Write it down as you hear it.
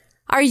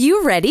Are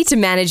you ready to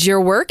manage your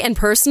work and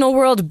personal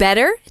world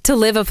better to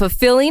live a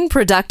fulfilling,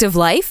 productive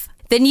life?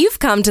 Then you've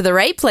come to the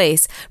right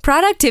place.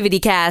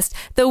 Productivity Cast,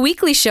 the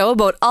weekly show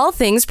about all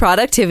things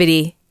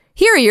productivity.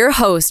 Here are your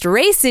hosts,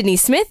 Ray Sidney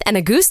Smith and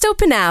Augusto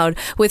Pinaud,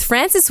 with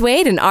Francis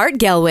Wade and Art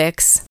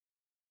Gelwicks.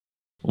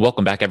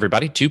 Welcome back,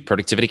 everybody, to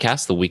Productivity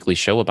Cast, the weekly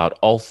show about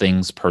all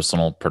things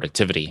personal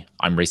productivity.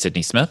 I'm Ray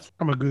Sidney Smith.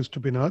 I'm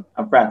Augusto Pinaud.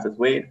 I'm Francis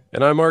Wade.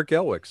 And I'm Art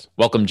Gelwicks.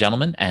 Welcome,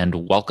 gentlemen,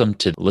 and welcome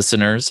to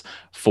listeners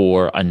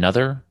for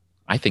another,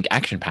 I think,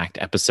 action-packed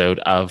episode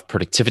of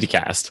Productivity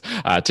Cast.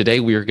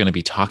 Today, we are going to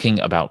be talking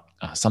about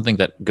something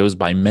that goes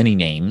by many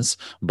names,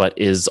 but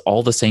is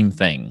all the same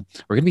thing.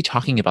 We're going to be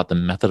talking about the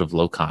method of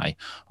loci,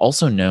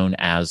 also known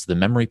as the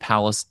memory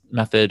palace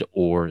method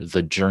or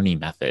the journey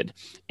method.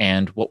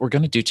 And what we're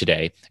going to do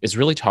today is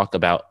really talk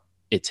about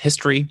its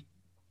history.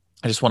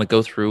 I just want to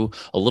go through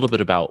a little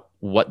bit about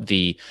what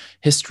the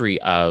history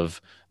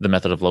of the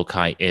method of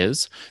loci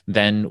is.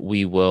 Then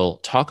we will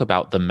talk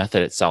about the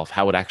method itself,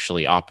 how it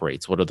actually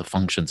operates, what are the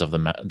functions of the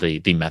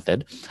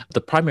method.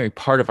 The primary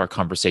part of our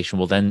conversation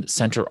will then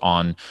center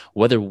on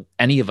whether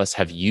any of us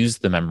have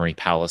used the memory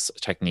palace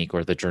technique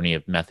or the journey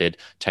of method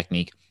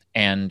technique,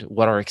 and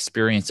what our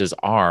experiences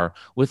are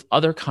with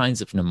other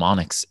kinds of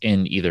mnemonics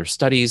in either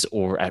studies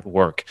or at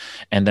work.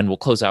 And then we'll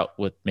close out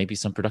with maybe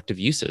some productive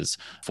uses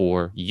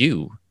for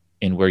you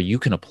in where you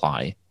can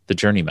apply the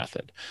journey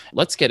method.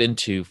 Let's get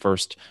into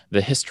first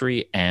the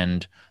history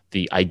and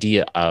the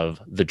idea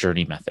of the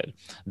journey method.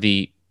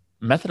 The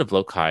method of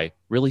loci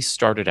really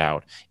started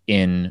out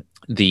in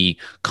the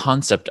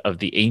concept of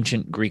the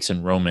ancient Greeks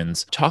and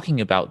Romans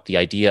talking about the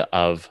idea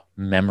of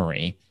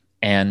memory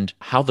and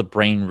how the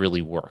brain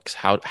really works,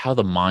 how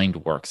the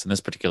mind works. In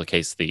this particular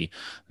case, the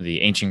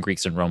ancient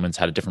Greeks and Romans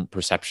had a different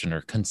perception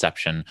or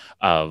conception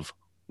of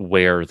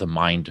where the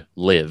mind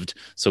lived,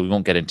 so we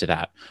won't get into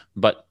that.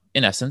 But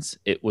in essence,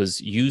 it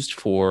was used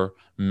for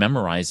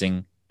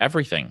memorizing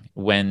everything.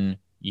 When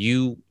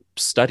you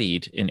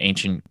studied in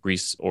ancient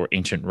Greece or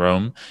ancient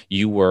Rome,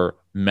 you were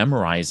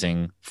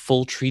memorizing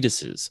full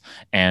treatises,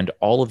 and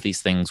all of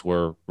these things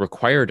were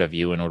required of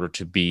you in order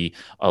to be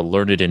a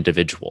learned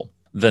individual.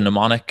 The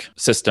mnemonic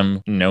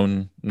system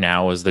known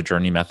now as the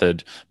journey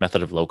method,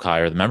 method of loci,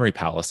 or the memory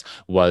palace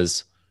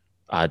was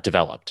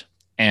developed.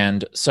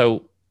 And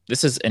so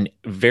this is a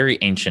very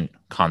ancient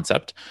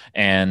concept.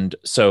 And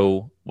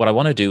so what I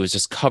want to do is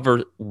just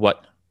cover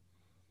what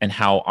and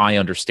how I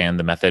understand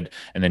the method.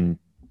 And then,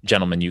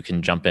 gentlemen, you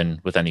can jump in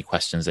with any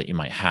questions that you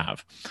might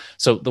have.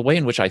 So the way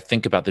in which I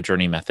think about the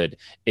journey method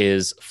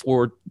is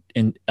four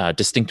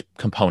distinct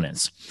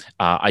components.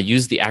 I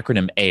use the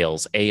acronym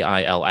AILS,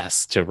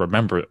 A-I-L-S, to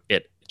remember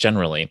it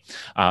generally.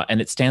 And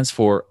it stands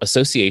for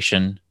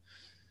association,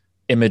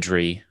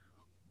 imagery,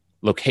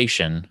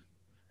 location,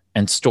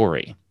 and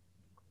story.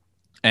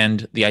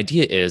 And the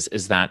idea is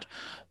that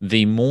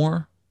the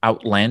more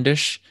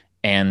outlandish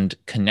and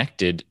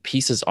connected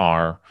pieces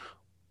are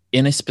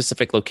in a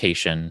specific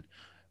location,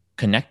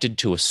 connected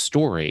to a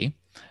story,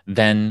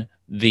 then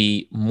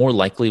the more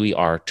likely we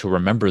are to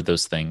remember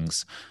those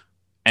things,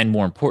 and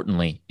more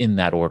importantly, in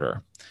that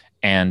order.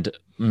 And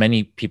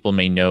many people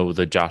may know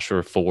the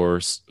Joshua Foer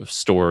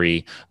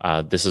story.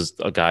 This is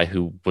a guy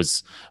who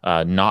was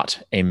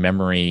not a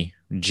memory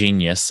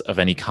genius of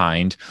any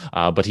kind,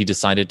 but he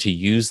decided to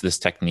use this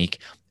technique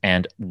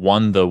and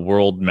won the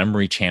World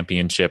Memory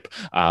Championship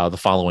the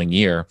following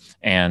year.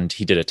 And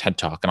he did a TED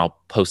Talk, and I'll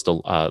post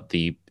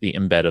the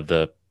embed of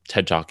the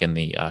TED Talk in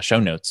the show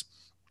notes.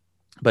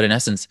 But in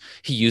essence,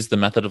 he used the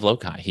method of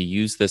loci. He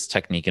used this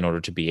technique in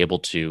order to be able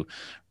to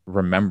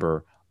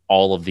remember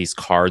all of these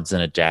cards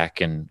in a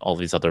deck and all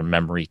these other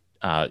memory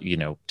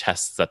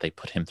tests that they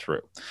put him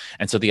through.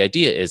 And so the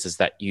idea is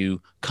that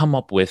you come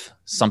up with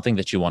something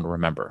that you want to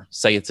remember.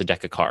 Say it's a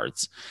deck of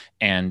cards.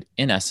 And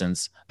in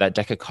essence, that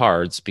deck of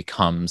cards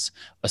becomes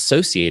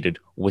associated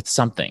with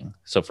something.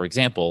 So for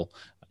example,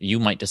 you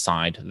might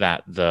decide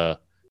that the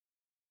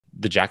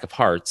Jack of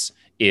Hearts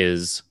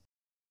is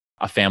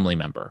a family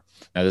member.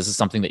 Now, this is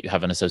something that you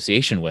have an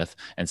association with,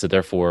 and so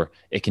therefore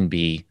it can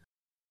be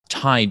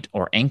tied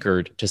or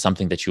anchored to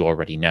something that you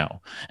already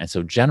know. And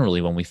so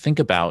generally, when we think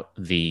about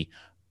the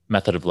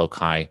method of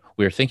loci,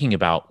 we're thinking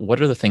about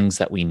what are the things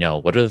that we know,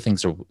 what are the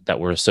things that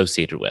we're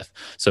associated with.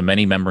 So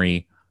many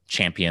memory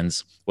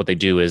champions, what they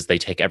do is they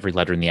take every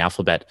letter in the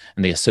alphabet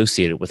and they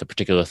associate it with a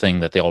particular thing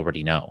that they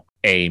already know.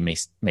 A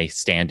may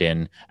stand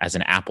in as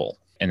an apple.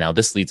 And now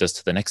this leads us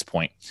to the next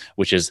point,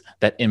 which is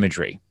that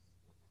imagery.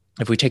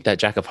 If we take that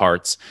Jack of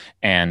Hearts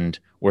and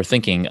we're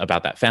thinking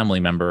about that family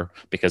member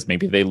because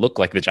maybe they look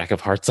like the Jack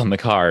of Hearts on the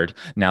card,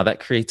 now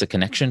that creates a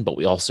connection, but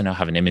we also now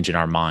have an image in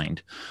our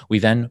mind. We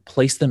then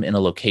place them in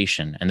a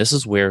location, and this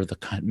is where the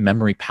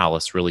memory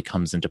palace really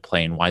comes into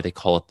play and why they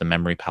call it the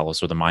memory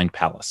palace or the mind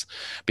palace,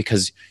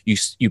 because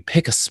you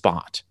pick a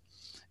spot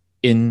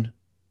in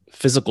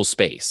physical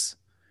space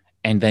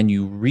and then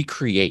you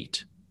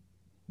recreate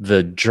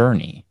the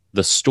journey,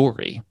 the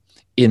story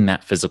in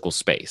that physical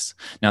space.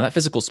 Now, that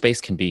physical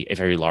space can be a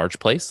very large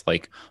place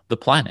like the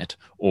planet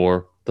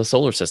or the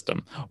solar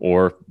system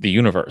or the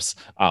universe,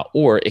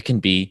 or it can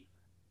be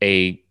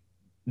a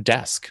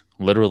desk,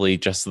 literally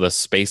just the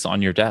space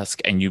on your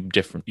desk, and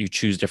you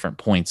choose different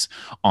points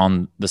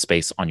on the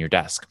space on your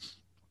desk.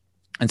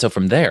 And so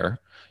from there,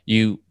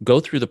 you go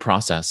through the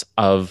process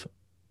of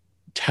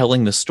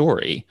telling the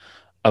story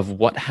of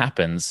what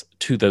happens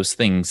to those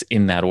things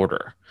in that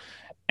order.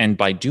 And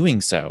by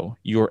doing so,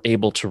 you're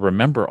able to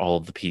remember all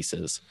of the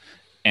pieces.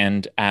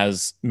 And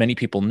as many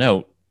people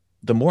note,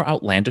 the more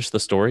outlandish the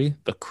story,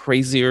 the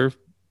crazier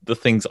the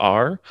things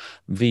are,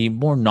 the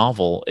more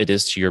novel it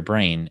is to your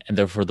brain, and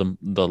therefore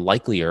the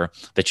likelier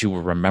that you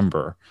will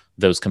remember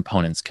those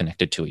components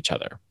connected to each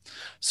other.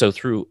 So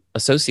through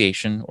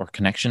association or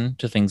connection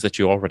to things that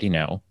you already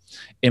know,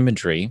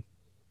 imagery,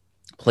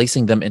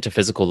 placing them into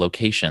physical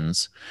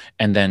locations,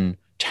 and then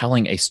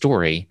telling a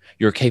story,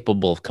 you're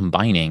capable of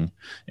combining.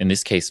 In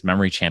this case,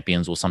 memory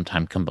champions will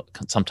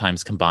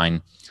sometimes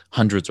combine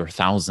hundreds or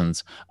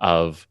thousands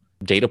of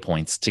data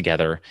points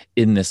together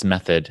in this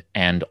method,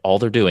 and all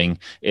they're doing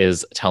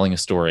is telling a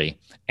story,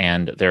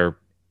 and they're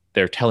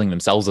telling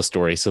themselves a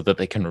story so that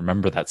they can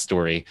remember that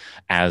story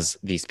as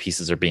these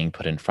pieces are being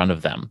put in front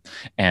of them.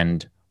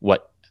 And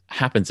what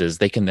happens is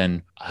they can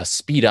then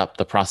speed up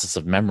the process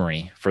of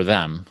memory for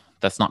them.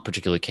 That's not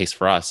particularly the case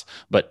for us,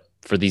 but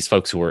for these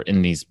folks who are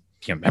in these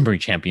memory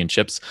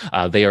championships,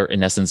 they are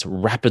in essence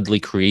rapidly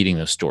creating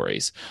those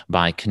stories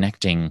by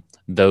connecting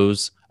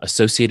those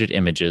associated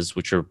images,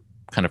 which are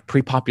kind of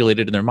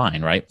pre-populated in their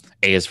mind, right?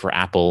 A is for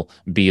apple,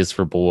 B is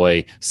for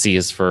boy, C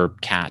is for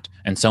cat,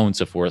 and so on and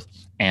so forth.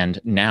 And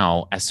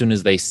now, as soon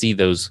as they see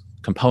those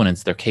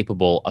components, they're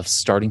capable of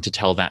starting to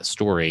tell that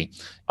story.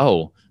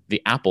 Oh,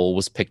 the apple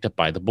was picked up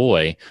by the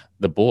boy.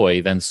 The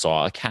boy then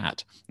saw a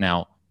cat.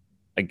 Now,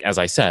 as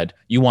I said,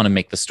 you want to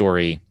make the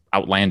story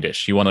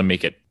outlandish. You want to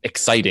make it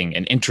exciting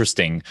and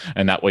interesting,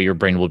 and that way your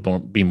brain will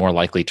be more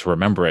likely to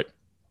remember it.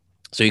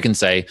 So you can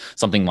say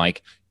something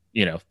like,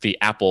 the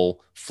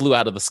apple flew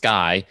out of the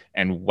sky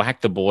and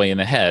whacked the boy in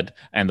the head,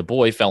 and the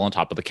boy fell on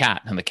top of the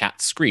cat, and the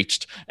cat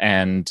screeched,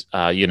 and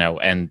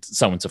and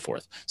so on and so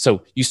forth.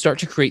 So you start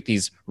to create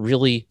these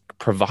really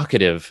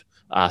provocative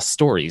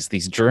stories,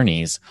 these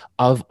journeys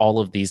of all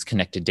of these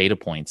connected data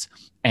points.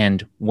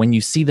 And when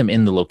you see them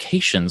in the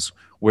locations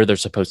where they're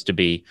supposed to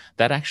be,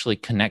 that actually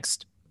connects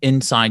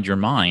inside your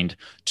mind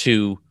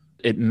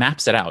it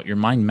maps it out. Your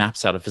mind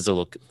maps out a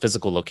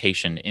physical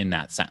location in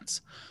that sense.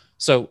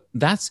 So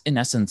that's in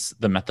essence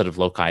the method of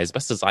loci, as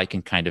best as I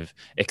can kind of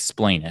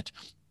explain it.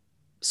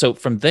 So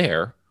from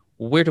there,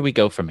 where do we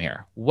go from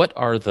here? What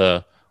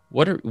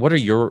are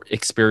your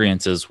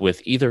experiences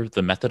with either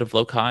the method of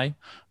loci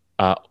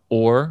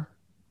or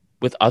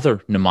with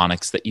other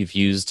mnemonics that you've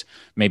used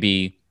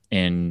maybe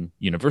in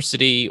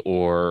university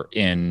or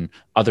in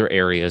other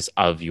areas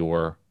of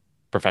your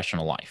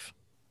professional life?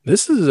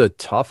 This is a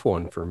tough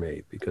one for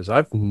me because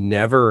I've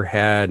never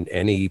had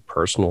any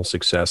personal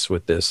success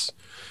with this.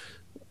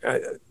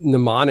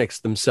 Mnemonics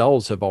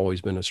themselves have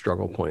always been a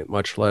struggle point,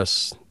 much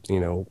less,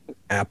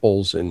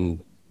 apples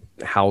and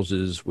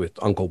houses with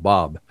Uncle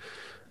Bob.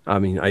 I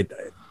mean,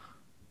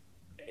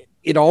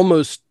 it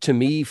almost to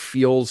me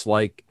feels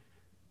like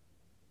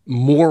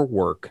more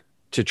work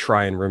to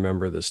try and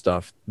remember this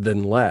stuff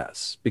than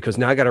less, because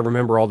now I got to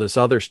remember all this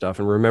other stuff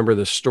and remember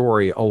the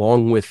story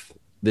along with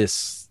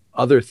this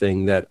other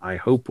thing that I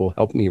hope will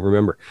help me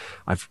remember.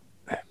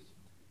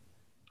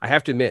 I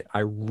have to admit, I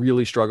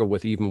really struggle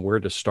with even where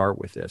to start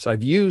with this.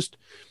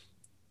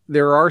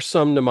 There are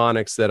some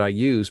mnemonics that I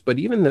use, but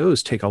even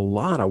those take a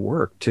lot of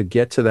work to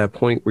get to that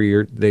point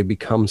where they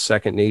become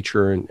second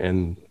nature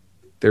and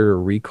they're a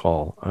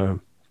recall.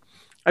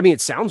 I mean,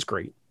 it sounds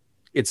great.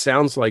 It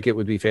sounds like it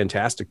would be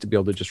fantastic to be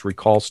able to just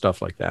recall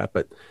stuff like that,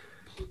 but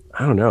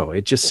I don't know.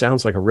 It just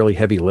sounds like a really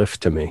heavy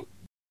lift to me.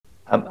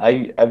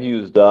 I've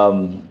used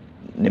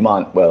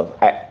mnemonic. Well,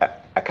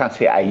 I can't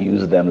say I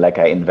used them like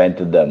I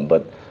invented them,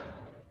 but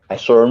I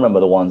sure remember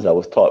the ones I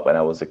was taught when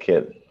I was a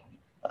kid.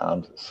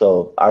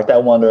 So aren't I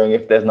wondering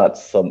if there's not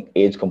some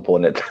age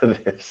component to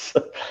this?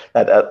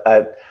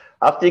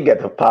 After you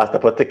get past a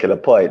particular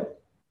point,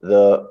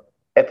 the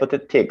effort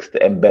it takes to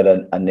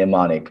embed a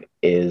mnemonic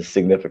is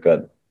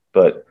significant.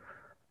 But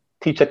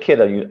teach a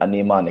kid a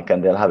mnemonic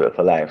and they'll have it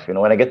for life.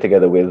 When I get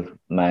together with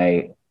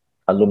my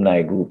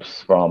alumni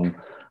groups from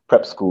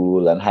prep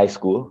school and high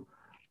school,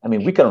 I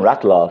mean, we can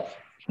rattle off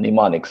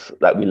mnemonics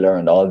that we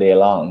learned all day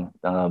long.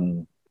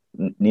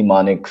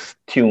 Mnemonics,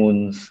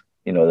 tunes,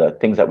 the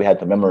things that we had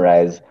to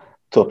memorize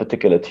to a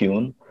particular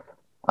tune,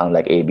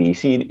 like A, B,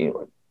 C,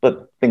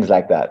 but things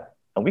like that.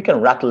 And we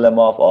can rattle them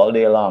off all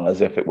day long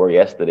as if it were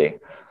yesterday.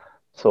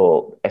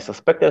 So I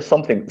suspect there's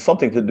something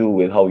to do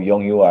with how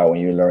young you are when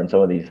you learn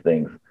some of these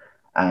things.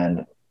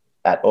 And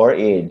at our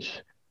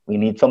age, we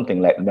need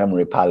something like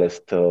Memory Palace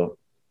to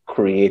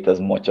create as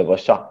much of a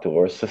shock to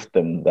our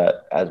system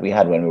that as we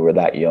had when we were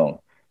that young.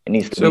 It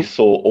needs to be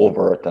so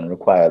overt and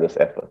require this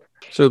effort.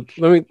 So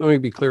let me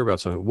be clear about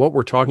something. What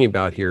we're talking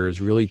about here is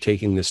really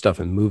taking this stuff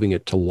and moving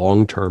it to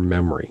long-term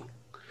memory.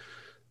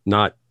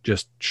 not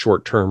just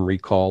short-term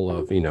recall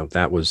of,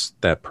 that was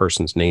that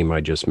person's name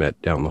I just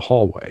met down the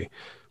hallway.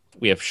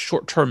 We have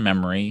short-term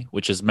memory,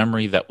 which is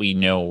memory that we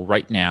know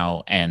right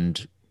now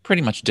and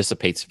pretty much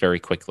dissipates very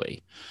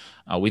quickly.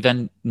 We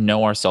then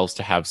know ourselves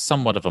to have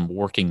somewhat of a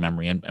working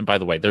memory. And by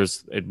the way,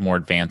 there's a more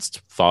advanced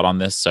thought on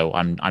this, so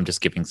I'm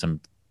just giving some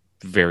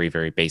very,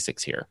 very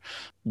basics here.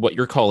 What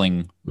you're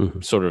calling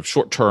sort of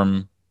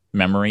short-term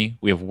memory,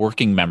 we have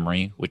working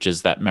memory, which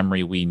is that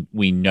memory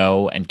we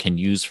know and can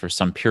use for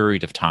some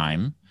period of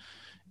time,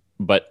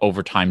 but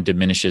over time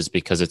diminishes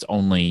because it's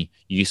only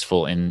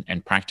useful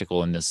and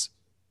practical in this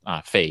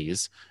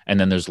phase. And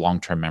then there's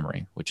long-term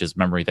memory, which is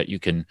memory that you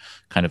can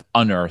kind of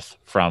unearth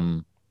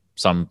from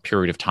some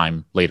period of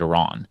time later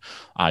on.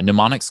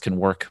 Mnemonics can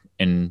work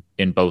in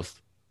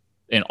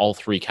all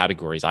three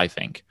categories, I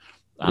think.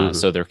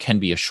 So there can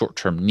be a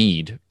short-term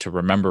need to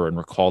remember and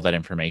recall that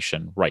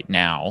information right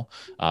now.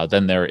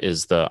 Then there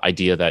is the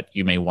idea that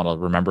you may want to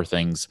remember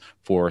things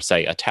for,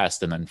 say, a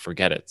test and then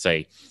forget it.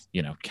 Say,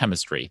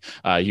 chemistry.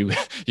 You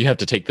have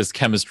to take this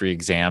chemistry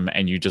exam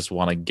and you just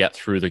want to get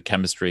through the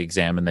chemistry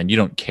exam, and then you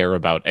don't care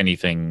about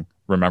anything,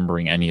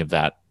 remembering any of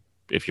that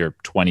if you're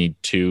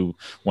 22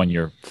 when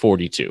you're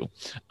 42.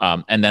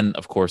 And then,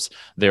 of course,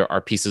 there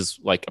are pieces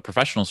like a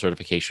professional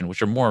certification,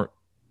 which are more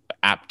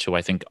apt to,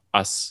 I think,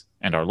 us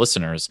and our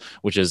listeners,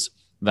 which is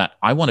that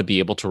I want to be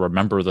able to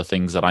remember the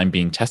things that I'm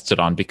being tested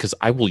on because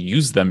I will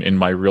use them in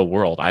my real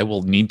world. I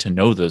will need to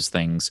know those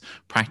things,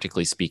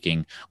 practically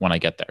speaking, when I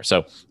get there.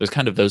 So there's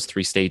kind of those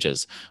three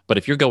stages. But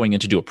if you're going in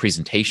to do a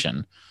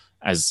presentation,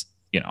 as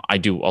I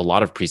do a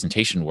lot of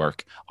presentation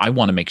work, I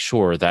want to make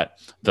sure that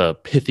the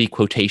pithy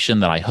quotation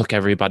that I hook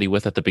everybody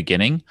with at the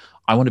beginning,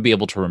 I want to be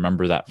able to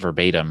remember that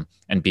verbatim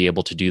and be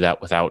able to do that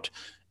without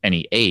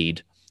any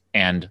aid.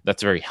 And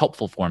that's very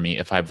helpful for me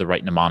if I have the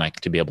right mnemonic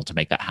to be able to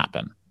make that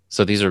happen.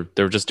 So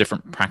they're just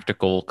different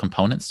practical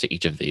components to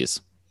each of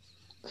these.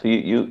 So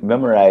you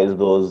memorize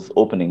those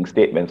opening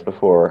statements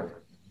before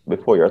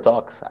your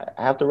talk.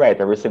 I have to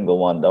write every single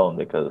one down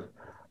because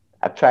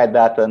I've tried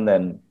that and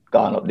then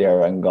gone up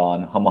there and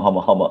gone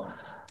humma.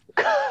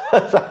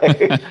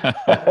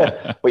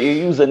 But you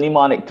use a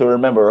mnemonic to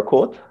remember a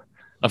quote?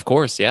 Of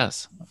course,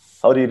 yes.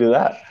 How do you do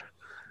that?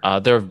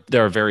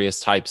 There are various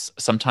types.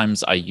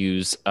 Sometimes I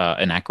use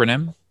an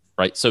acronym,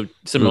 right? So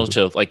similar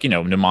to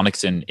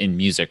mnemonics in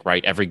music,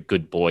 right? Every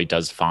good boy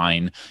does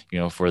fine,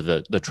 for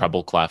the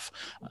treble clef.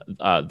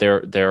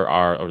 There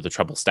are, or the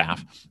treble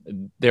staff.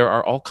 There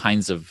are all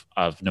kinds of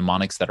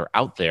mnemonics that are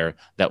out there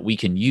that we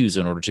can use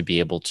in order to be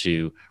able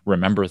to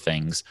remember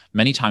things.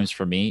 Many times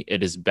for me,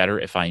 it is better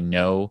if I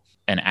know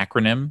an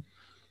acronym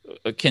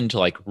akin to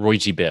like Roy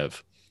G.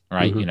 Biv,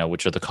 right?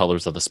 Which are the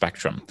colors of the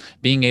spectrum.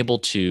 Being able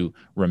to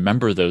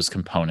remember those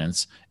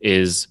components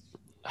is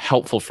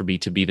helpful for me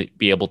to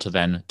be able to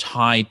then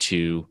tie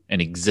to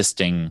an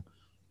existing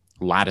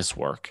lattice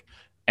work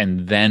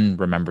and then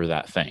remember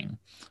that thing.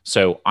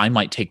 So I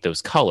might take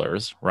those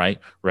colors, right?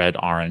 Red,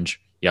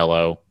 orange,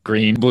 yellow,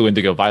 green, blue,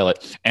 indigo,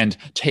 violet, and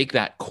take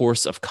that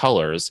course of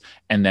colors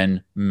and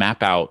then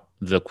map out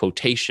the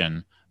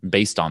quotation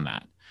based on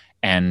that.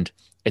 And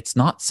it's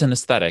not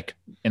synesthetic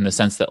in the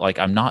sense that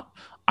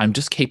I'm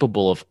just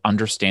capable of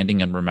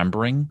understanding and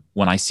remembering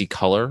when I see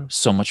color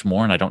so much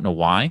more, and I don't know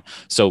why.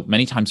 So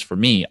many times for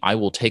me, I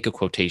will take a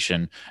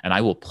quotation and I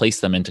will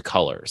place them into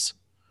colors.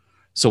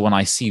 So when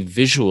I see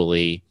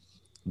visually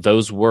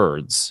those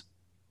words,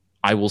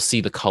 I will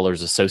see the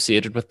colors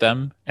associated with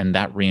them, and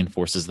that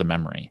reinforces the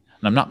memory.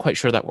 And I'm not quite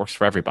sure that works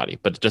for everybody,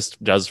 but it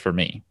just does for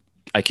me.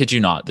 I kid you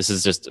not. This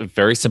is just a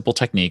very simple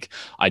technique.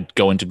 I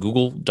go into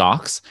Google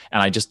Docs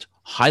and I just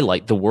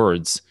highlight the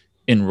words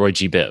in Roy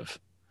G. Biv,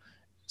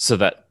 so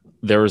that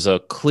there is a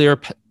clear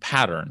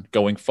pattern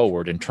going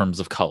forward in terms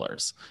of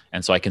colors.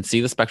 And so I can see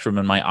the spectrum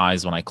in my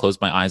eyes. When I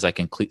close my eyes, I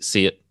can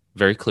see it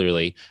very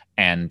clearly.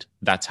 And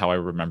that's how I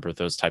remember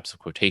those types of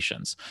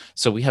quotations.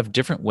 So we have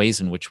different ways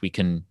in which we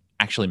can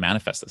actually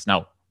manifest this.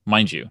 Now,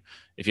 mind you,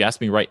 if you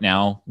ask me right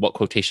now what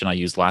quotation I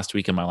used last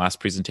week in my last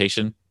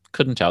presentation,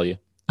 couldn't tell you.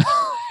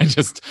 I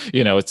just,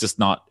 it's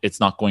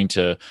not going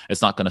to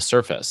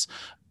surface.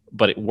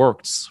 But it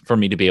works for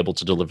me to be able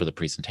to deliver the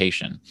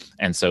presentation.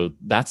 And so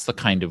that's the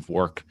kind of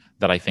work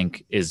that I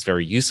think is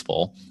very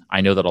useful.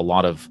 I know that a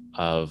lot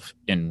of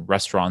in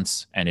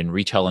restaurants and in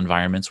retail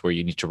environments where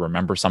you need to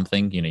remember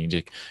something, you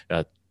need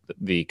to,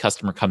 the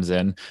customer comes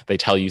in, they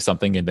tell you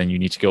something, and then you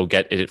need to go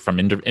get it from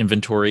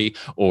inventory,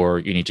 or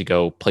you need to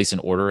go place an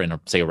order in,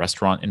 say, a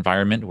restaurant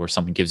environment where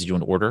someone gives you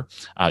an order.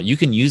 You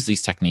can use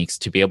these techniques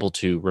to be able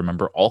to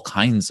remember all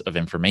kinds of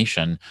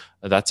information.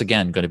 That's,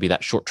 again, going to be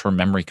that short-term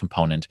memory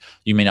component.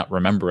 You may not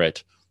remember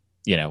it,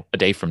 a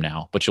day from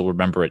now, but you'll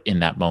remember it in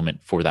that moment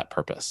for that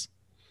purpose.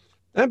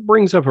 That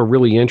brings up a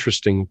really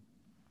interesting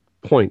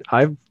point.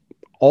 I've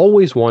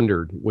always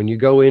wondered, when you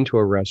go into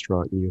a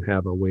restaurant and you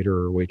have a waiter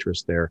or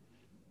waitress there,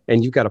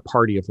 and you've got a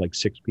party of like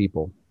 6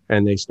 people,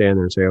 and they stand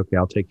there and say, okay,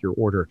 I'll take your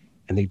order,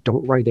 and they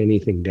don't write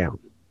anything down.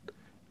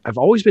 I've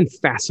always been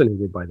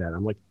fascinated by that.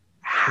 I'm like,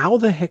 how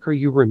the heck are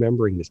you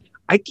remembering this?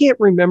 I can't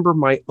remember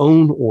my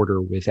own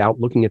order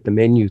without looking at the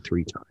menu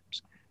 3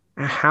 times.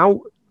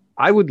 How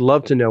I would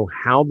love to know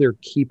how they're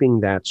keeping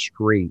that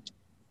straight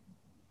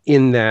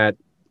in that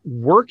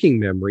working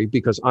memory,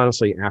 because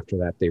honestly, after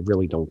that, they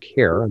really don't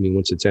care. I mean,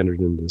 once it's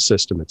entered into the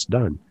system, it's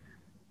done.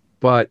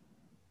 But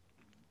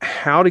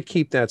how to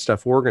keep that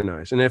stuff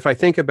organized. And if I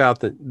think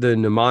about the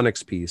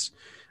mnemonics piece,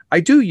 I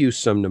do use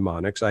some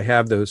mnemonics. I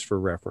have those for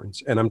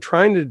reference. And I'm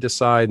trying to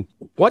decide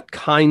what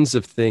kinds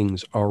of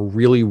things are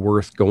really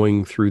worth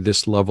going through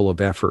this level of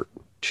effort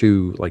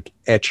to like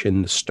etch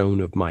in the stone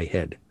of my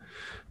head.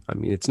 I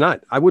mean, it's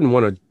not, I wouldn't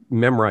want to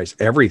memorize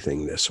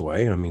everything this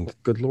way. I mean,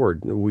 good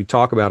Lord, we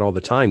talk about all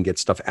the time, get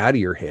stuff out of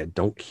your head.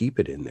 Don't keep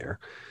it in there.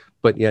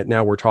 But yet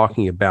now we're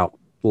talking about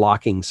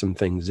locking some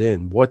things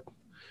in. What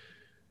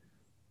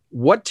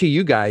to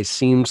you guys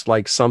seems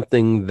like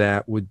something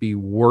that would be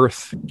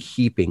worth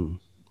keeping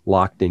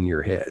locked in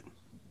your head?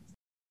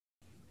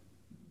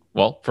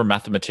 Well, for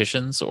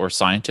mathematicians or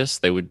scientists,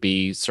 they would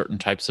be certain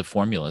types of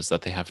formulas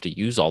that they have to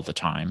use all the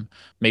time.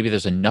 Maybe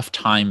there's enough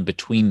time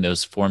between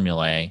those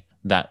formulae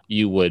that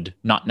you would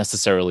not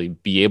necessarily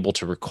be able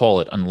to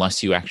recall it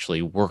unless you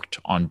actually worked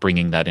on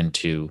bringing that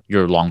into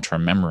your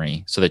long-term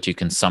memory so that you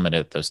can summon it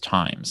at those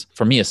times.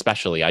 For me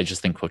especially, I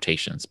just think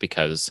quotations,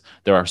 because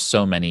there are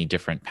so many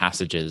different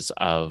passages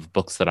of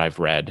books that I've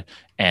read,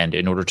 and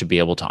in order to be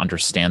able to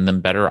understand them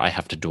better, I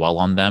have to dwell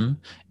on them.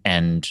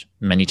 And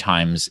many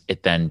times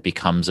it then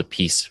becomes a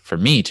piece for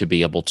me to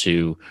be able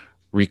to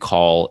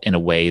recall in a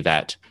way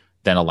that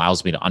then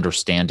allows me to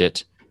understand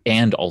it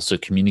and also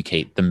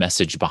communicate the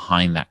message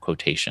behind that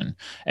quotation,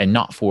 and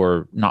not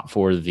for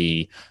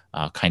the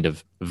kind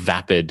of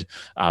vapid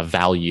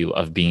value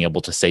of being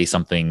able to say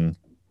something,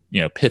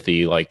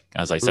 pithy. Like,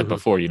 as I said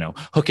before,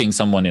 hooking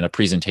someone in a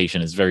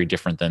presentation is very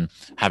different than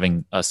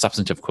having a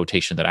substantive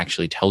quotation that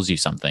actually tells you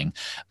something.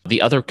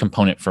 The other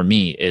component for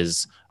me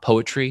is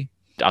poetry,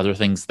 other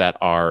things that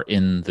are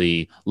in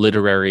the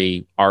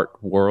literary art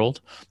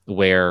world,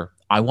 where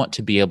I want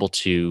to be able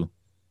to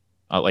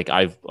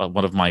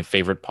one of my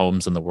favorite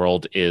poems in the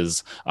world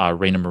is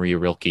Rainer Maria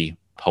Rilke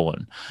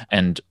poem.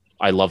 And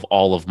I love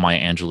all of Maya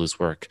Angelou's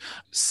work.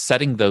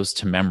 Setting those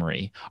to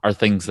memory are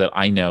things that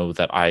I know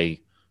that I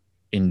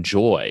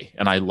enjoy,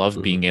 and I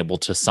love being able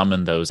to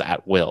summon those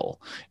at will.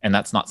 And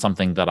that's not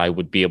something that I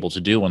would be able to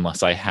do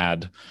unless I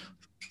had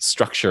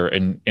structure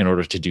in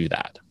order to do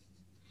that.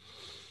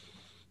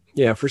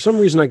 Yeah, for some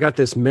reason I got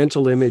this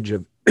mental image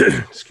of,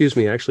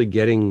 actually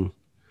getting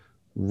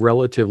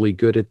relatively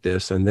good at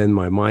this, and then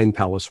my mind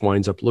palace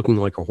winds up looking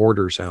like a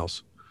hoarder's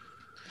house.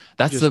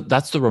 That's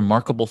the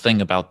remarkable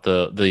thing about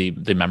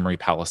the memory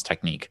palace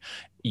technique.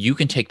 You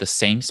can take the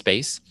same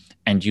space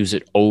and use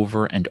it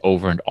over and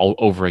over and all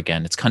over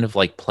again. It's kind of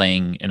like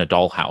playing in a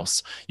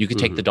dollhouse. You could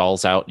take the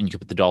dolls out and you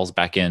could put the dolls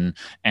back in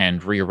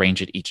and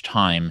rearrange it each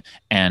time.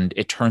 And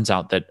it turns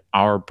out that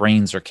our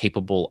brains are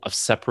capable of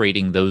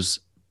separating those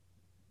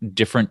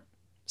different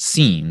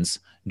scenes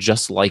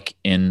just like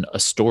in a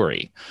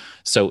story.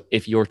 So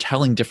if you're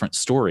telling different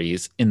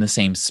stories in the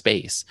same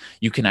space,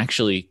 you can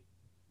actually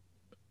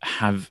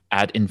have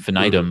ad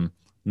infinitum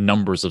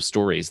numbers of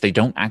stories. They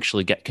don't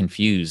actually get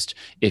confused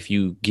if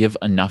you give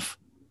enough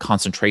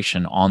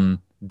concentration on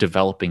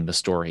developing the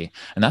story.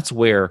 And that's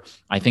where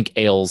I think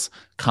AILS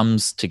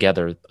comes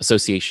together: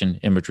 association,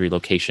 imagery,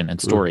 location, and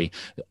story.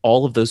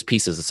 All of those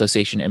pieces,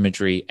 association,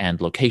 imagery,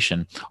 and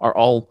location, are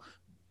all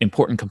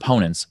important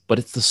components, but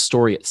it's the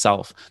story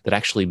itself that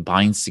actually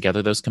binds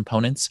together those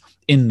components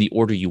in the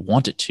order you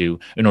want it to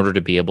in order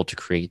to be able to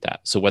create that.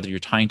 So whether you're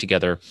tying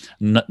together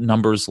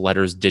numbers,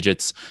 letters,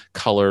 digits,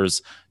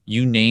 colors,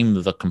 you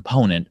name the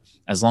component,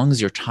 as long as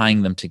you're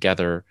tying them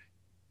together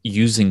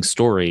using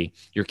story,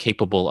 you're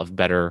capable of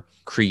better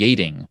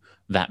creating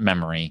that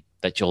memory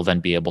that you'll then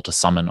be able to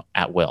summon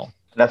at will.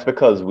 That's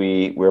because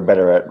we're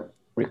better at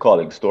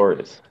recalling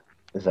stories.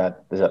 Is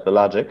that the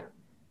logic?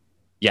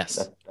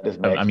 Yes.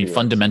 I mean,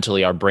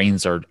 fundamentally, our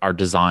brains are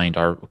designed,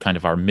 our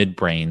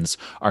midbrains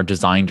are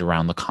designed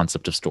around the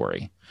concept of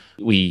story.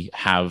 We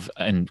have,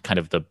 and kind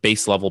of the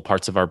base level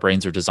parts of our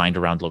brains are designed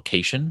around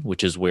location,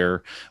 which is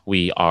where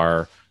we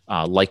are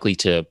likely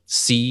to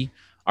see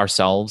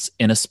ourselves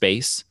in a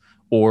space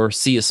or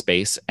see a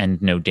space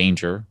and know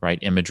danger, right?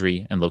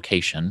 Imagery and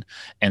location.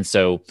 And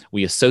so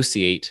we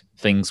associate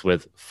things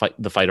with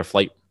the fight or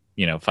flight,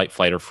 fight,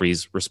 flight, or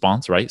freeze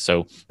response, right?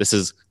 So this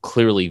is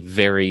clearly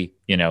very,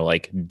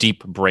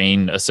 deep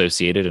brain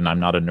associated, and I'm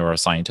not a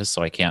neuroscientist,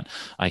 so I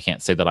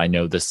can't say that I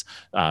know this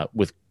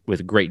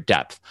with great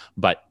depth.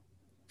 But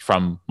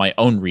from my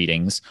own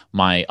readings,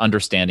 my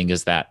understanding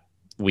is that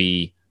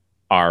we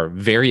are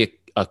very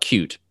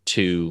acute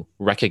to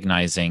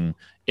recognizing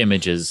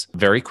images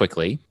very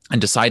quickly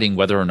and deciding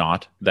whether or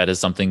not that is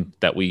something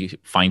that we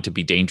find to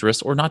be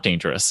dangerous or not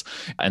dangerous.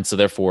 And so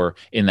therefore,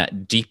 in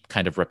that deep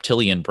kind of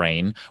reptilian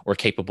brain, we're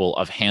capable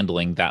of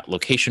handling that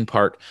location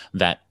part,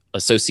 that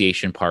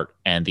association part,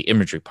 and the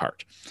imagery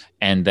part.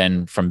 And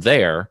then from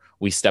there,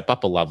 we step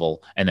up a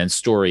level, and then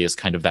story is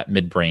kind of that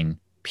midbrain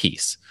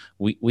piece.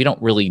 We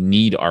don't really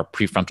need our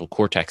prefrontal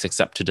cortex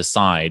except to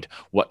decide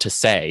what to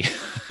say,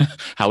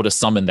 how to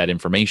summon that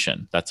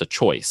information. That's a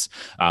choice.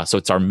 So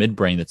it's our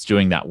midbrain that's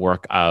doing that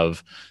work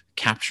of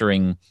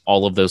capturing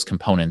all of those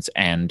components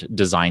and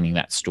designing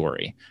that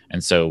story.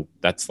 And so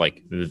that's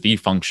like the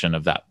function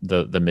of that,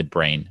 the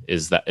midbrain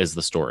is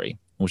the story,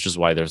 which is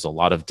why there's a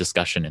lot of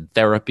discussion in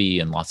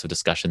therapy and lots of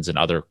discussions in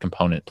other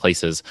component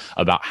places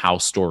about how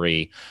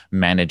story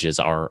manages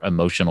our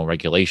emotional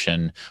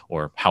regulation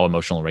or how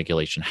emotional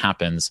regulation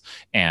happens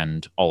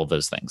and all of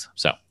those things.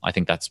 So I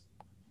think that's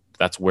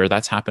where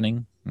that's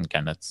happening.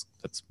 Again, that's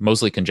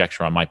mostly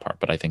conjecture on my part,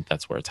 but I think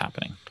that's where it's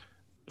happening.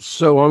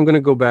 So I'm going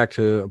to go back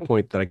to a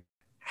point that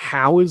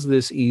how is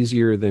this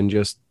easier than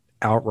just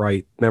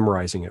outright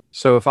memorizing it?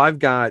 So if I've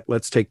got,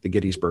 let's take the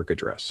Gettysburg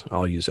Address.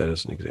 I'll use that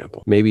as an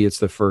example. Maybe it's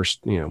the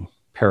first,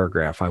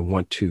 paragraph I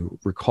want to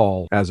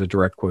recall as a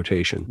direct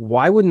quotation.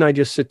 Why wouldn't I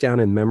just sit down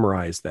and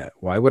memorize that?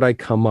 Why would I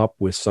come up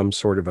with some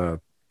sort of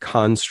a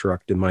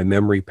construct in my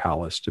memory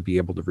palace to be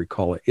able to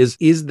recall it?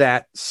 Is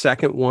that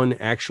second one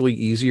actually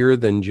easier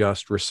than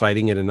just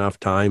reciting it enough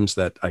times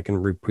that I can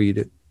repeat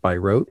it by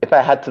rote? If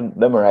I had to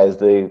memorize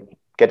the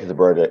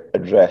Gettysburg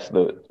Address,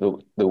 the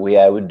way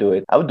I would do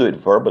it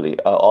verbally,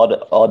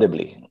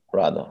 audibly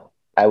rather.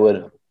 I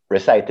would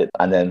recite it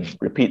and then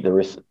repeat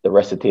the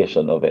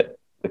recitation of it,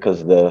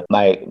 because in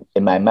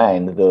my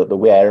mind, the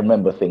way I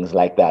remember things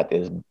like that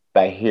is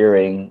by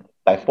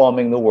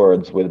forming the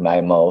words with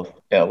my mouth,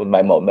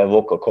 my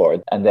vocal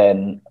cords, and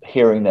then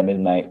hearing them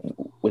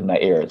with my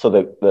ears. So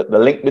the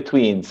link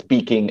between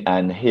speaking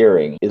and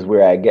hearing is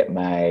where I get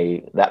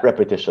that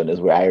repetition is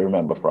where I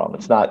remember from.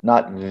 It's not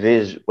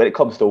when it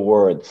comes to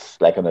words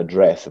like an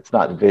address, it's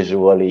not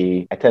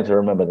visually. I tend to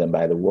remember them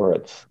by the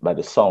words, by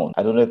the sound.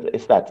 I don't know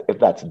if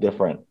that's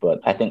different, but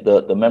I think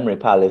the memory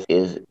palace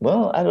is,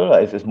 well, I don't know.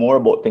 It's more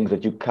about things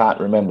that you can't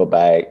remember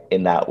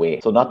in that way.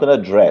 So not an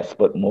address,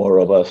 but more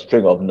of a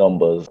string of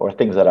numbers or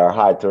things that are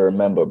hard to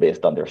remember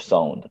based on their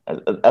sound.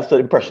 That's the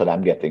impression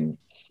I'm getting.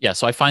 Yeah,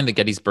 so I find the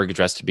Gettysburg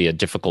Address to be a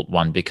difficult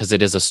one because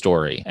it is a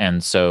story.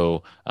 And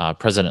so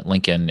President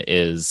Lincoln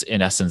is,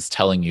 in essence,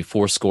 telling you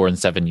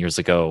 7 years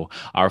ago,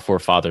 our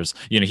forefathers,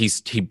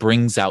 he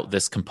brings out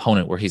this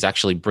component where he's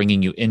actually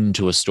bringing you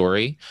into a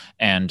story.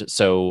 And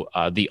so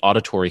the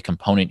auditory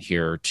component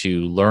here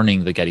to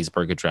learning the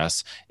Gettysburg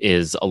Address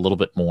is a little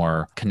bit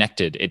more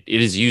connected. It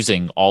is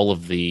using all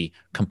of the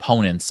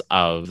components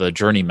of the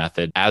journey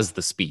method as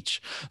the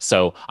speech.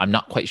 So I'm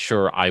not quite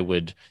sure I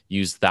would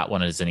use that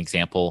one as an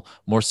example.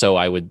 More so,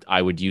 I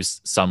would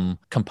use some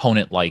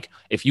component, like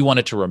if you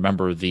wanted to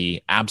remember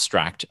the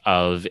abstract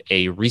of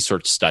a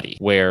research study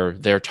where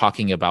they're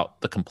talking about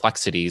the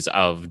complexities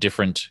of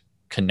different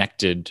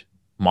connected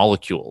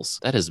molecules.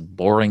 That is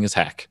boring as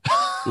heck.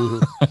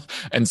 Mm-hmm.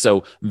 And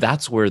so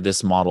that's where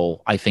this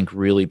model, I think,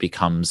 really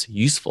becomes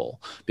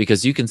useful,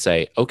 because you can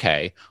say,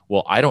 okay,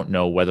 well, I don't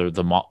know whether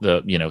the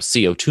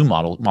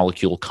CO2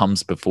 molecule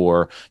comes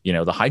before,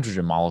 the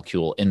hydrogen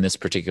molecule in this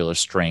particular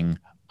string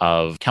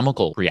of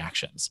chemical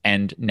reactions.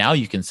 And now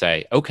you can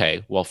say,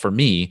 okay, well, for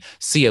me,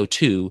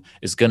 CO2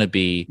 is going to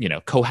be,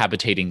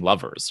 cohabitating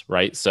lovers,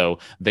 right? So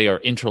they are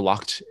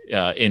interlocked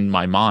in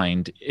my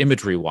mind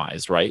imagery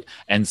wise, right?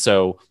 And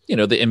so,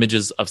 the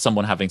images of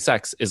someone having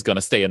sex is going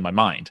to stay in my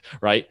mind,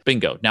 right?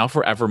 Bingo. Now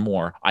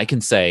forevermore, I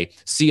can say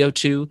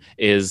CO2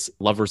 is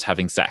lovers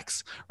having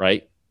sex,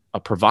 right? A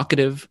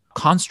provocative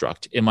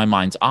construct in my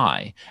mind's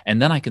eye.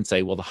 And then I can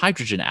say, well, the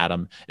hydrogen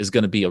atom is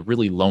going to be a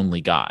really lonely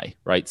guy,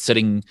 right?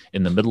 Sitting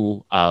in the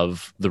middle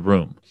of the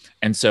room.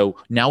 And so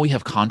now we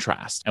have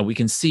contrast, and we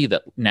can see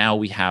that now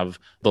we have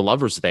the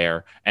lovers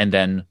there and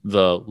then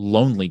the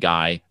lonely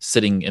guy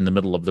sitting in the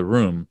middle of the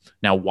room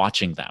now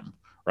watching them,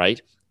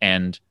 right?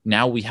 And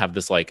now we have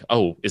this like,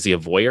 oh, is he a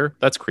voyeur?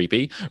 That's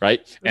creepy, right?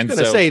 I was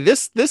going to say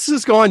this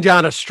has gone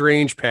down a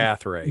strange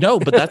path, Ray. No,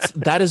 but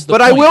that is the but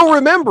point. I will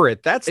remember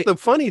it. That's the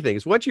funny thing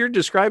is what you're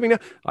describing now.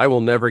 I will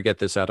never get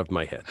this out of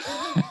my head.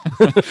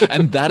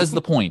 And that is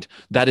the point.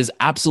 That is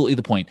absolutely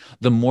the point.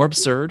 The more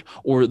absurd,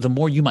 or the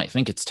more you might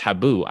think it's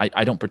taboo.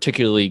 I don't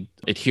particularly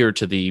adhere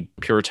to the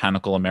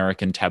puritanical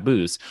American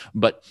taboos,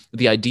 but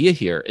the idea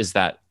here is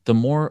that the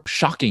more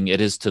shocking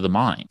it is to the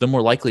mind, the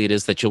more likely it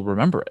is that you'll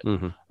remember it,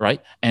 mm-hmm. right?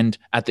 And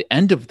at the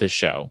end of this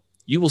show,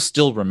 you will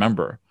still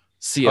remember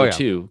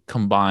CO2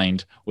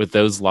 combined with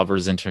those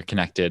lovers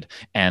interconnected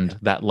and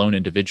that lone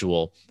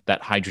individual,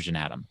 that hydrogen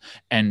atom.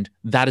 And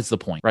that is the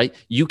point, right?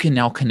 You can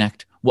now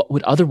connect what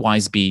would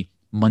otherwise be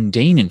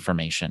mundane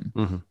information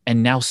mm-hmm.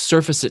 and now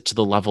surface it to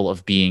the level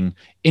of being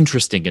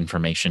interesting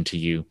information to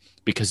you,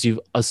 because you've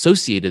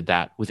associated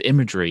that with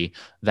imagery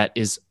that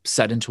is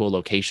set into a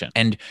location.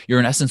 And you're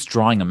in essence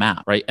drawing a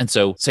map, right? And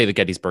so say the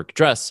Gettysburg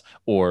Address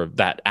or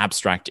that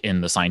abstract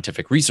in the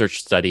scientific research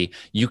study,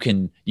 you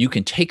can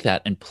take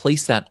that and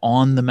place that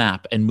on the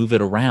map and move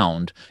it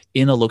around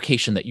in a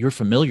location that you're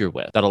familiar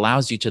with, that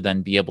allows you to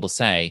then be able to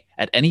say,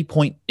 at any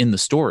point in the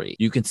story,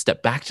 you can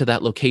step back to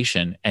that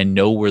location and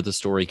know where the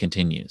story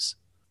continues.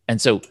 And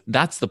so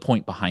that's the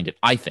point behind it,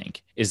 I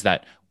think, is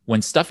that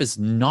when stuff is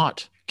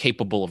not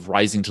capable of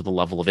rising to the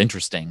level of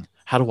interesting,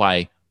 how do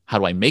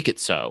I make it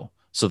so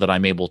that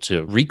I'm able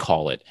to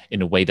recall it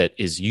in a way that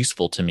is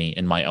useful to me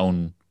in my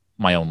own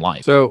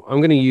life? So I'm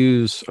going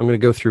to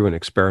go through an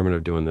experiment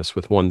of doing this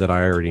with one that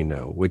I already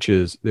know, which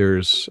is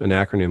there's an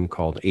acronym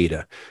called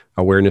AIDA,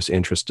 Awareness,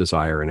 Interest,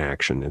 Desire, and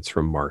Action. It's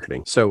from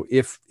marketing. So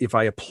if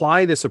I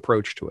apply this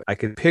approach to it, I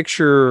could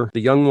picture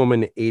the young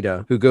woman,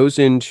 Ada, who goes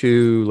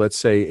into, let's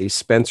say, a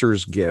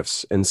Spencer's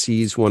Gifts and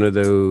sees one of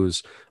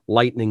those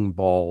lightning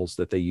balls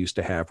that they used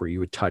to have where you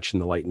would touch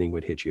and the lightning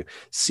would hit you,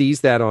 sees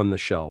that on the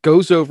shelf,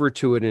 goes over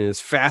to it and is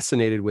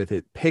fascinated with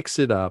it, picks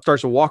it up,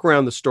 starts to walk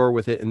around the store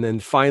with it, and then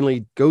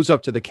finally goes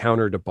up to the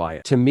counter to buy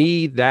it. To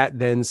me, that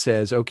then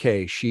says,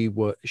 okay, she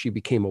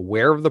became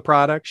aware of the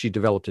product. She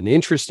developed an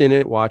interest in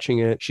it, watching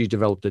it. She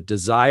developed a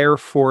desire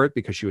for it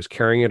because she was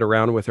carrying it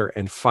around with her,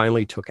 and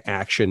finally took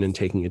action in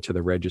taking it to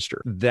the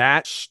register.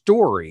 That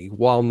story,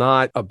 while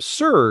not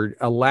absurd,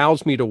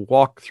 allows me to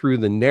walk through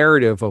the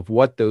narrative of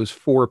what those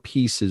four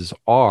pieces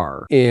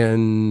are.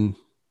 And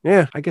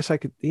yeah, I guess I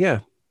could,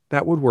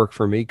 that would work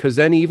for me. Because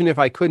then even if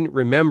I couldn't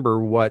remember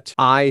what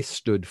I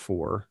stood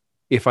for,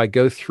 if I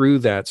go through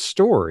that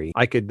story,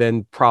 I could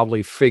then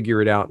probably figure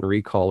it out and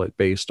recall it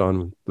based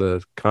on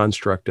the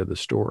construct of the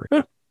story.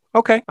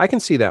 Okay, I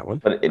can see that one.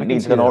 But it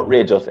needs an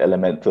outrageous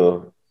element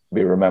to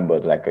be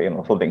remembered, like,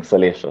 something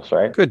salacious,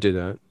 right? Could do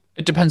that.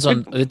 It depends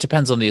on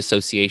the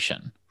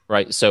association,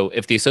 right? So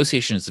if the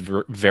association is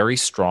very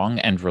strong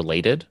and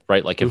related,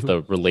 right? Like if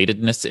the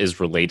relatedness is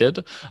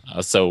related.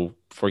 So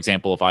for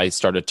example, if I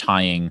started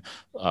tying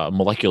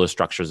molecular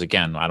structures,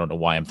 again, I don't know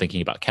why I'm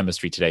thinking about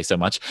chemistry today so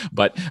much,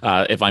 but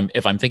if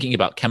I'm thinking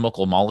about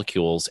chemical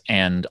molecules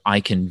and I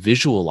can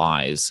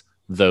visualize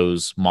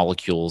those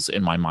molecules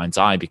in my mind's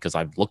eye because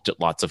I've looked at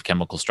lots of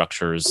chemical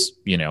structures,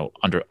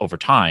 over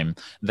time,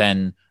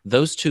 then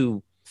those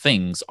two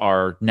things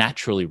are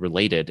naturally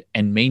related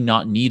and may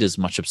not need as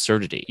much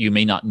absurdity. You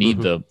may not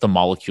need the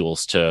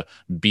molecules to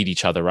beat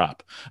each other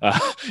up,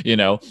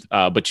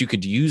 but you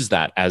could use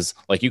that as,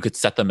 like, you could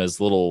set them as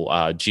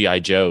little G.I.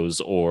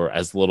 Joes or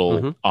as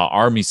little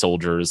army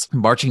soldiers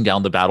marching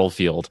down the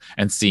battlefield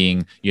and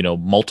seeing,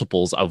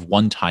 multiples of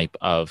one type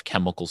of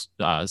chemicals,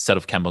 set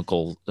of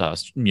chemical,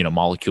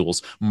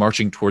 molecules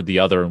marching toward the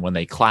other. And when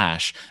they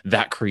clash,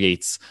 that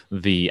creates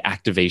the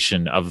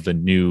activation of the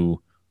new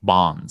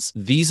bonds.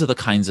 These are the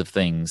kinds of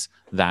things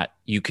that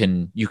you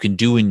can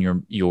do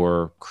in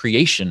your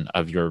creation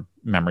of your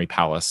memory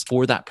palace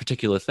for that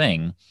particular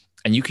thing,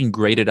 and you can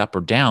grade it up or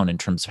down in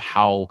terms of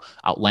how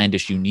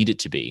outlandish you need it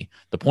to be.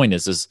 The point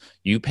is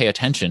you pay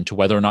attention to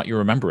whether or not you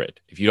remember it.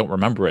 If you don't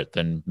remember it,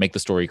 then make the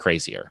story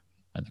crazier.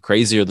 And the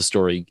crazier the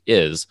story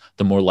is,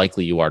 the more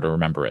likely you are to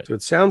remember it. So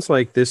it sounds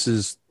like this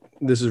is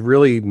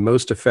really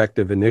most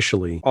effective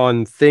initially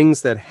on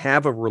things that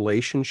have a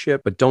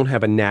relationship but don't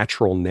have a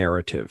natural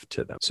narrative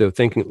to them. So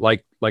thinking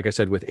like I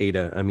said with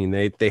Ada, I mean,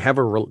 they have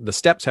the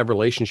steps have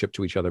relationship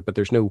to each other, but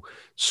there's no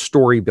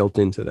story built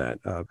into that.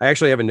 I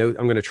actually have a note.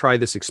 I'm going to try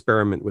this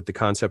experiment with the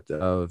concept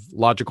of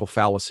logical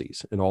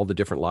fallacies and all the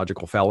different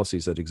logical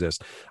fallacies that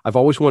exist. I've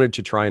always wanted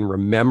to try and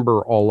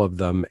remember all of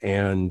them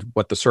and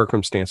what the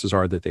circumstances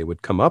are that they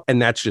would come up. And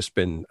that's just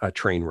been a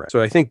train wreck.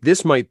 So I think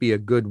this might be a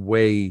good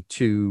way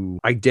to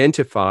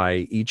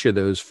identify each of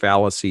those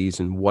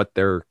fallacies and what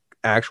their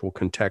actual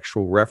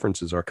contextual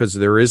references are, because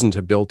there isn't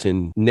a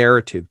built-in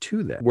narrative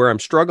to that. Where I'm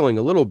struggling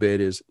a little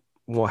bit is,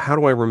 well, how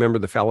do I remember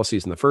the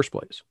fallacies in the first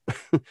place?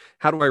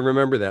 How do I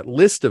remember that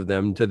list of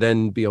them to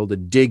then be able to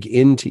dig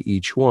into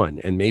each one?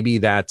 And maybe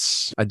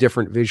that's a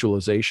different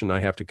visualization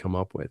I have to come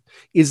up with.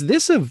 Is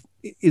this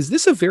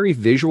a very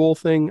visual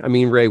thing? I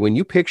mean, Ray, when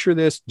you picture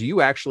this, do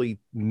you actually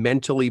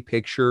mentally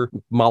picture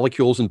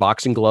molecules and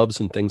boxing gloves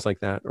and things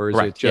like that? Or is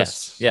it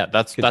just... Yes. Yeah,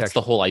 that's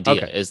the whole idea,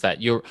 okay. Is that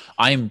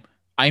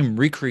I'm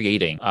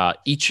recreating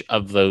each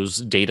of those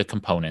data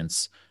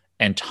components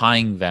and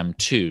tying them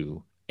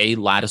to a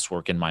lattice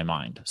work in my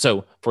mind.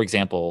 So, for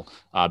example,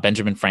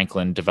 Benjamin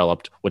Franklin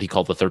developed what he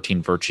called the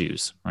 13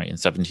 virtues, right, in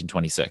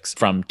 1726.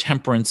 From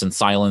temperance and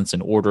silence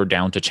and order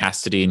down to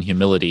chastity and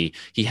humility,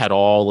 he had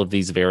all of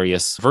these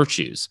various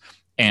virtues.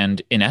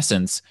 And in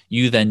essence,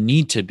 you then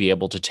need to be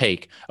able to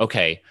take,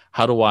 okay,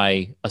 how do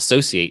I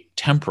associate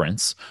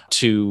temperance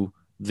to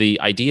the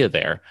idea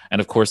there? And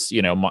of course,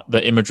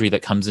 the imagery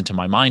that comes into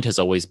my mind has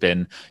always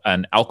been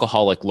an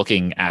alcoholic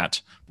looking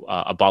at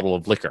a bottle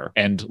of liquor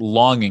and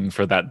longing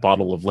for that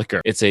bottle of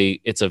liquor. It's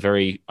a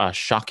very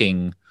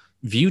shocking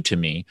view to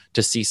me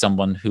to see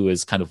someone who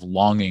is kind of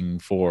longing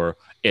for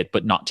it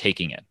but not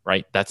taking it,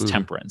 right? That's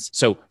temperance.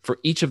 So for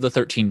each of the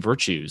 13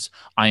 virtues,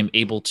 I'm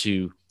able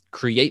to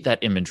create that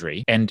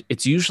imagery, and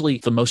it's usually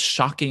the most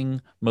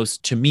shocking,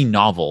 most, to me,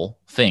 novel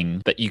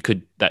thing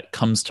that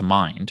comes to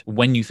mind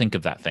when you think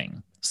of that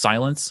thing.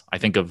 Silence, I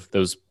think of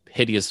those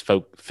hideous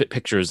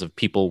pictures of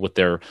people with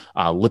their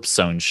lips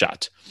sewn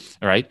shut,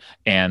 right?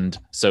 And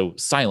so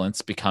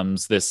silence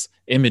becomes this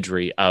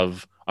imagery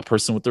of a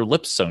person with their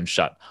lips sewn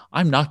shut.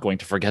 I'm not going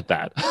to forget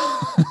that.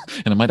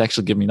 and it might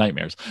actually give me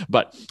nightmares.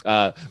 But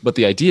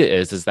the idea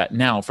is that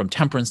now from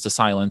temperance to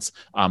silence,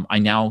 I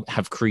now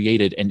have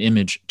created an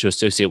image to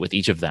associate with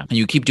each of them. And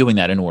you keep doing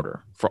that in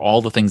order for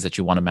all the things that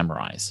you want to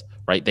memorize,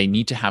 right? They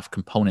need to have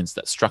components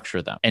that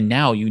structure them. And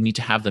now you need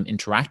to have them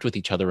interact with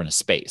each other in a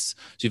space.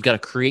 So you've got to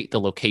create the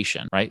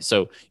location, right?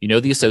 So you know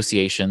the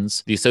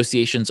associations. The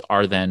associations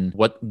are then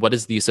what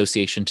is the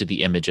association to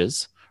the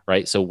images,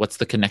 right? So what's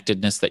the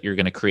connectedness that you're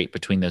going to create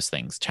between those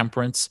things?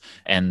 Temperance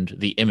and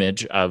the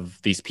image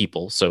of these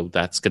people. So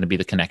that's going to be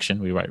the connection.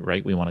 We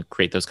want to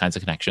create those kinds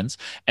of connections.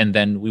 And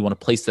then we want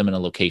to place them in a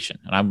location.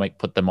 And I might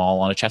put them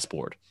all on a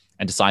chessboard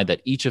and decide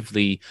that each of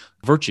the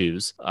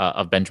virtues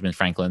of Benjamin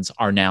Franklin's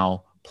are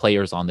now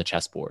players on the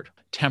chessboard.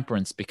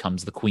 Temperance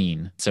becomes the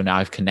queen. So now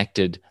I've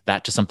connected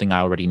that to something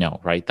I already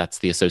know, right? That's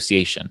the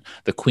association.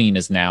 The queen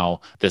is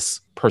now this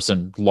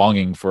person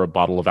longing for a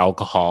bottle of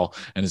alcohol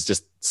and is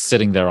just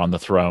sitting there on the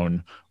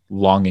throne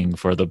longing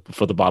for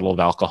the bottle of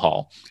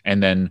alcohol.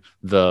 And then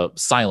the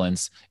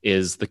silence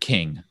is the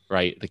king,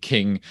 right? The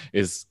king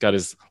is got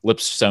his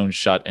lips sewn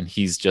shut and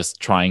he's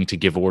just trying to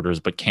give orders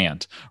but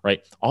can't,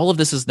 right? All of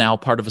this is now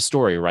part of a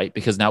story, right?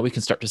 Because now we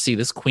can start to see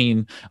this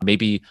queen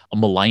maybe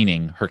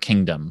maligning her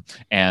kingdom,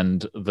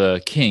 and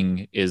the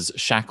king is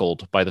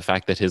shackled by the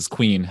fact that his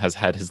queen has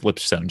had his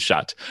lips sewn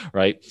shut,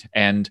 right?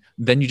 And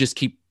then you just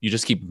keep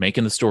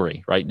making the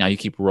story, right? Now you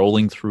keep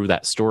rolling through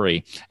that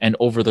story, and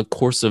over the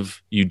course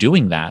of you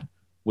doing that,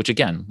 which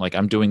again, like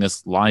I'm doing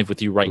this live with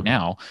you right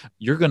now,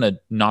 you're going to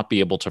not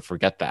be able to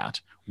forget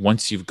that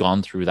once you've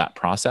gone through that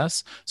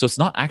process. So it's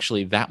not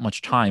actually that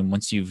much time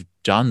once you've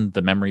done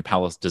the Memory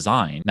Palace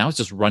design. Now it's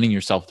just running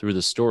yourself through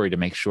the story to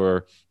make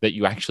sure that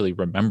you actually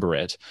remember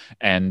it.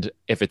 And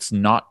if it's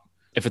not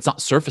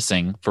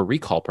surfacing for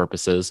recall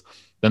purposes,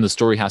 then the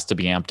story has to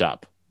be amped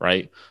up,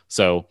 right?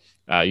 So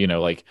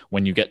like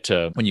when you get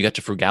to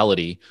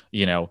frugality,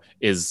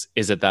 is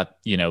it that,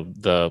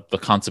 the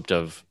concept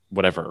of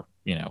whatever,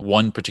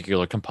 one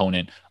particular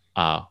component,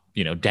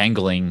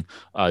 dangling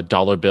a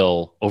dollar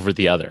bill over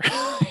the other,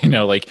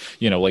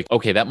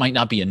 okay, that might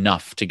not be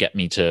enough to get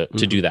me to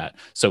do that.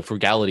 So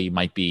frugality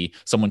might be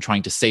someone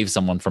trying to save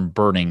someone from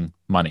burning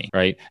money,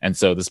 right? And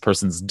so this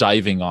person's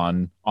diving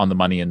on the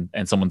money and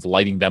someone's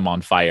lighting them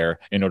on fire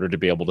in order to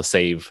be able to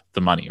save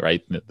the money,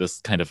 right? This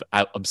kind of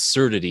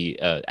absurdity,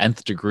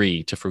 nth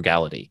degree to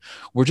frugality.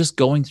 We're just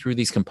going through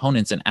these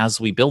components, and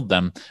as we build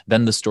them,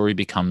 then the story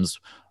becomes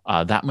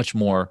that much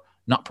more,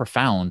 not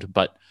profound,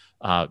 but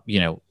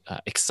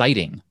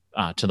exciting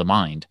to the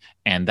mind,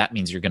 and that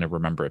means you're going to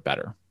remember it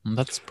better. And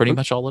that's pretty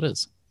much all it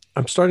is.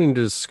 I'm starting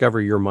to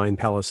discover your mind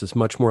palace is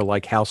much more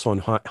like House on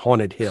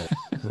Haunted Hill.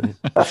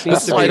 It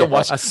seems to be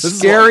a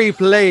scary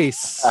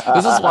place.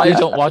 This is why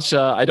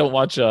I don't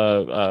watch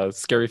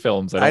scary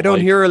films. I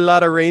don't hear a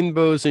lot of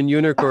rainbows and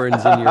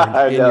unicorns in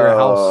your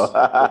house.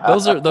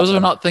 Those are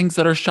not things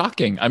that are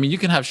shocking. I mean, you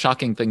can have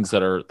shocking things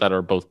that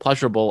are both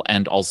pleasurable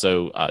and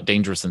also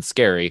dangerous and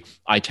scary.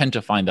 I tend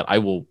to find that I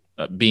will,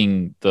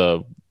 being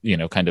the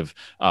kind of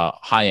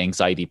high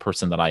anxiety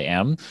person that I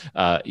am,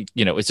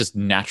 it's just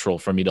natural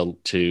for me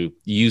to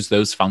use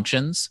those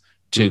functions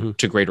to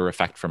greater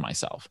effect for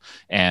myself.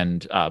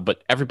 And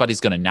but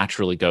everybody's going to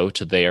naturally go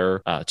to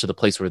to the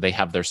place where they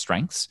have their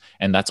strengths,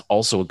 and that's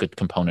also a good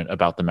component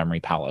about the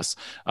Memory Palace.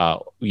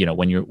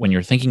 When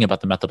you're thinking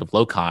about the method of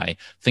loci,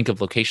 think of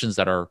locations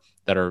that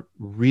are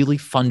really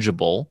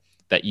fungible,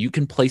 that you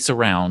can place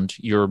around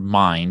your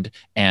mind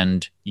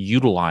and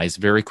utilize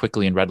very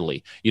quickly and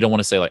readily. You don't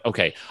want to say like,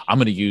 okay, I'm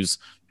going to use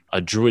a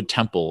Druid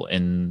temple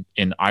in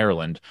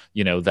Ireland,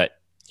 that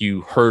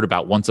you heard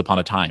about once upon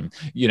a time.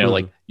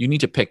 Like you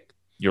need to pick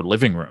your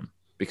living room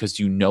because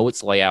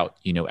its layout,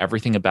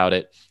 everything about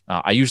it.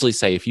 I usually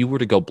say, if you were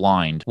to go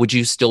blind, would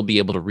you still be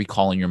able to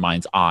recall in your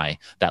mind's eye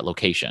that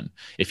location?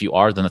 If you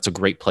are, then that's a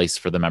great place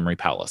for the Memory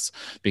Palace,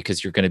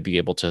 because you're going to be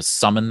able to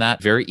summon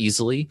that very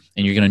easily,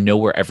 and you're going to know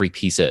where every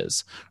piece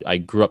is. I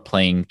grew up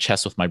playing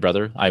chess with my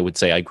brother. I would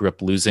say I grew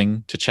up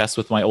losing to chess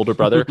with my older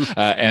brother.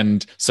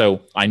 And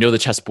so I know the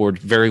chessboard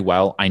very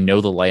well. I know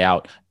the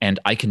layout, and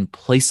I can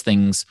place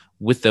things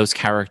with those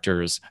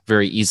characters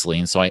very easily.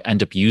 And so I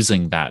end up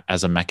using that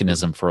as a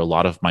mechanism for a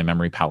lot of my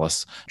Memory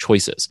Palace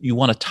choices. You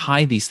want to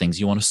tie these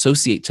things, you want to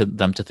associate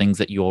them to things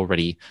that you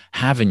already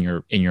have in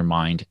your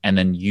mind, and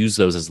then use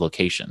those as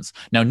locations.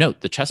 Now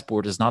note, the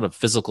chessboard is not a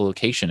physical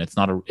location. It's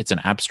an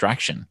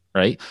abstraction,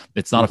 right?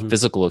 It's not a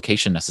physical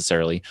location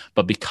necessarily,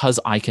 but because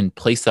I can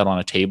place that on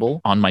a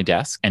table on my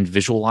desk and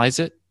visualize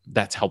it,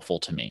 that's helpful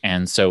to me.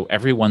 And so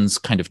everyone's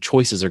kind of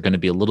choices are going to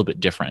be a little bit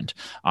different.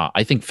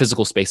 I think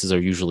physical spaces are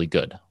usually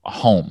good. A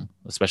home,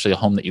 especially a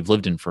home that you've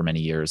lived in for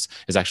many years,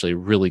 is actually a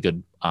really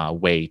good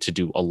way to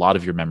do a lot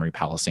of your Memory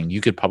Palacing.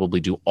 You could probably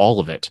do all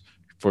of it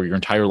for your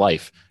entire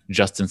life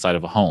just inside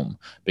of a home,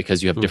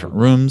 because you have different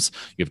rooms,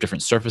 you have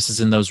different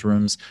surfaces in those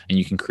rooms, and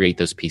you can create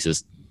those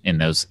pieces in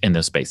those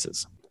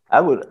spaces.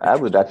 I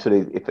would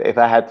actually, if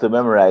I had to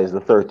memorize the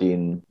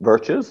 13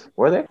 virtues,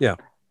 were they? Yeah.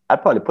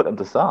 I'd probably put them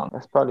to song.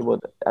 That's probably what,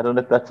 I don't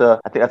know if I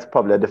think that's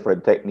probably a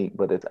different technique,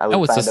 but I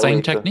would it's the find a way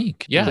same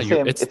technique. Yeah,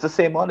 it's the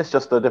same one. It's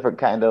just a different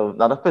kind of,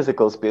 not a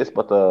physical space,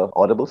 but a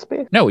audible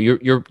space. No,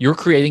 you're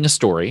creating a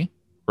story,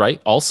 right?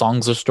 All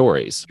songs are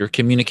stories. You're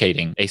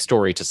communicating a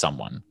story to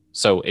someone.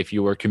 So if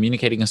you are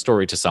communicating a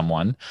story to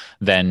someone,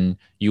 then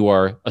you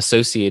are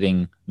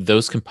associating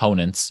those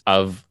components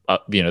of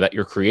that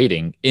you're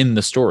creating in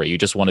the story. You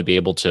just want to be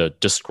able to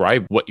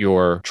describe what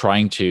you're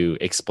trying to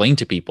explain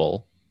to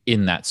people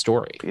in that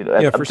story.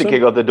 I'm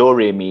thinking of the Do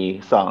Re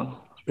Mi song.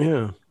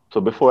 Yeah.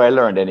 So before I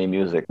learned any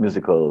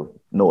musical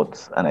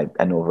notes, and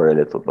I know very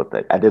little,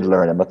 but I did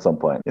learn them at some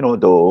point.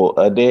 Do,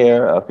 a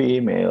dare, a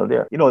female,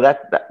 there.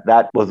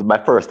 That was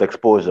my first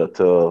exposure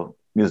to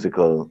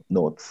musical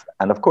notes.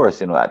 And of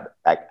course,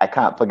 I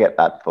can't forget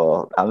that.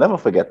 I'll never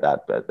forget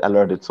that. But I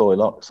learned it so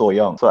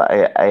young. So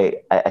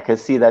I can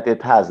see that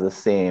it has the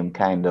same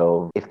kind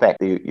of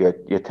effect.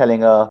 You're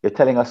telling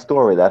a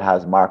story that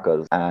has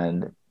markers,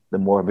 and the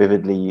more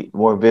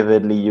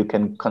vividly you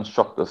can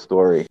construct the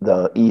story,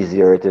 the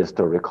easier it is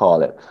to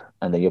recall it.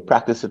 And then you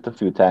practice it a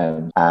few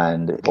times,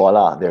 and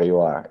voila, there you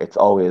are. It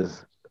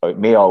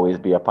may always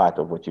be a part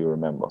of what you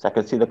remember. So I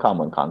can see the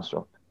common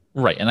construct.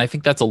 Right. And I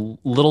think that's a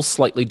little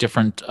slightly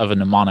different of a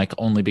mnemonic,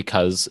 only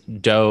because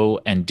doe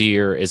and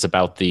deer is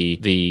about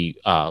the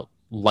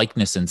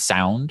likeness in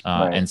sound.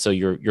 Right. And so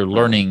you're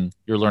learning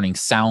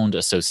sound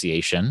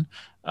association.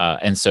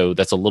 And so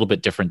that's a little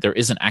bit different. There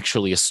isn't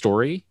actually a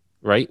story,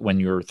 right, when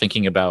you're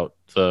thinking about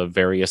the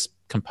various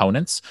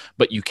components,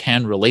 but you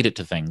can relate it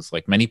to things.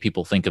 Like, many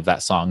people think of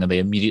that song and they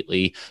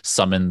immediately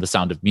summon The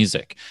Sound of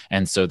Music,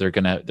 and so they're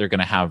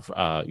gonna have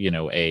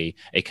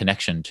a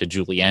connection to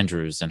Julie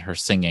Andrews and her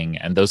singing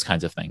and those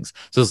kinds of things.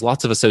 So there's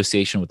lots of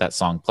association with that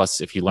song.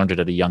 Plus, if you learned it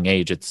at a young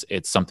age,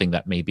 it's something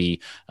that may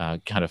be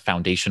kind of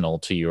foundational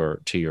to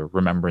your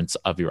remembrance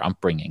of your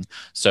upbringing.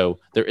 So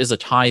there is a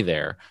tie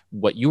there.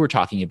 What you were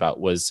talking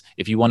about was,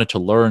 if you wanted to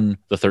learn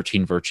the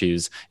 13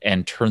 virtues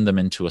and turn them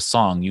into a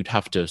song, you'd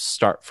have to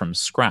start from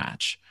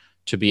scratch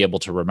to be able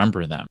to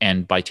remember them.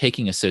 And by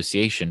taking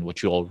association,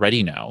 which you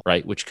already know,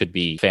 right, which could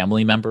be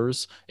family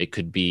members, it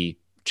could be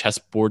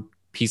chessboard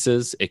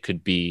pieces, it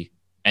could be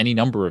any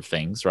number of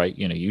things, right?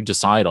 You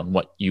decide on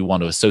what you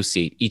want to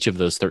associate each of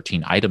those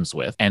 13 items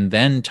with, and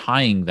then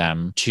tying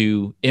them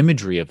to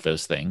imagery of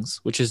those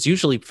things, which is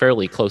usually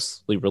fairly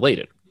closely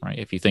related, right?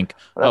 If you think,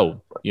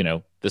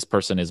 this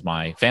person is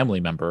my family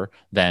member,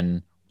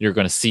 then you're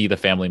going to see the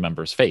family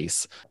member's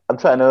face. I'm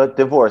trying to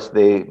divorce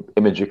the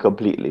imagery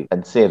completely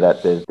and say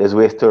that there's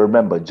ways to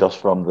remember just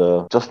from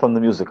the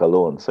music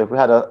alone. So if we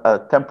had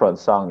a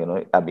temperance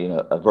song,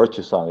 a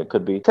virtue song, it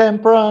could be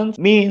temperance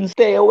means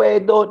stay away,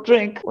 don't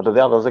drink. What are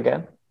the others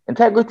again?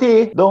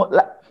 Integrity, don't.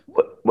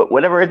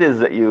 Whatever it is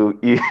that you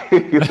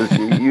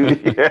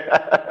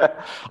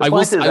I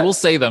will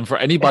say them for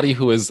anybody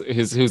who's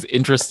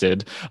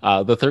interested.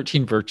 The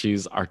 13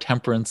 virtues are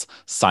temperance,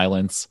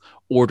 silence,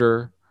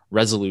 order,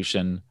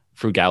 resolution,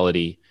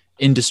 frugality,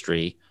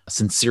 industry,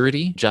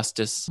 sincerity,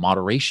 justice,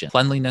 moderation,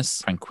 cleanliness,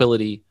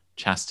 tranquility,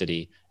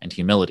 chastity, and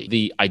humility.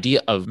 The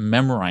idea of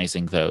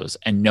memorizing those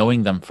and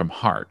knowing them from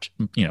heart,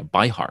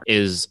 by heart,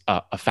 is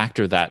a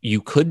factor that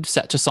you could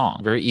set to song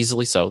very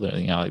easily. So,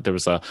 there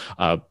was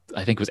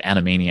I think it was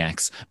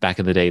Animaniacs back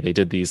in the day. They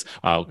did these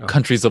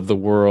countries of the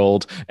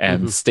world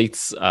and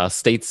states,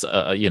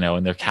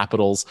 and their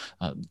capitals.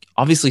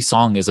 Obviously,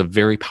 song is a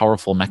very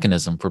powerful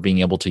mechanism for being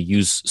able to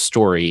use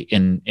story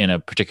in a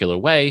particular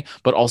way,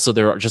 but also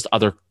there are just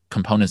other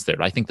components there.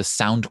 I think the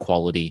sound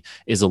quality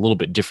is a little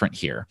bit different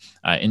here.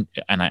 And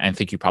I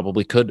think you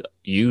probably could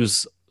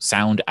use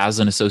sound as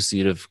an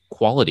associative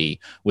quality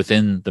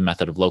within the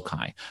method of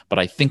loci. But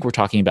I think we're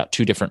talking about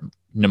two different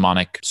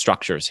mnemonic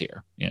structures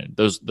here.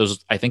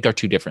 Those I think are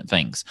two different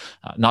things.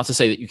 Not to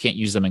say that you can't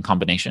use them in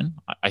combination.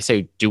 I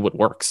say do what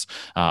works.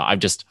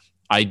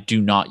 I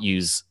do not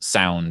use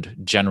sound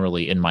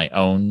generally in my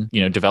own,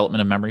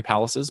 development of memory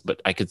palaces,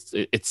 but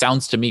it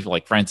sounds to me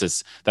like,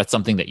 Francis, that's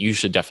something that you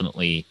should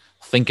definitely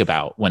think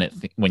about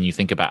when you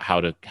think about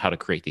how to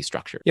create these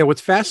structures. Yeah,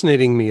 what's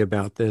fascinating me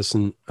about this,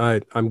 and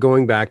I'm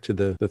going back to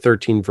the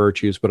 13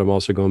 virtues, but I'm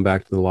also going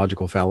back to the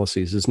logical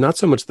fallacies, is not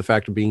so much the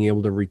fact of being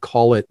able to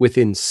recall it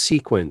within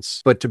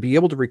sequence, but to be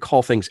able to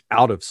recall things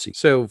out of sequence.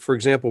 So, for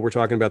example, we're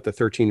talking about the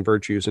 13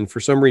 virtues, and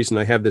for some reason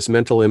I have this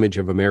mental image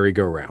of a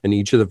merry-go-round, and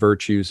each of the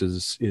virtues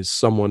is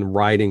someone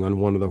riding on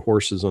one of the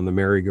horses on the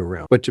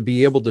merry-go-round. But to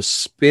be able to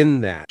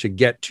spin that to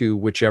get to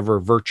whichever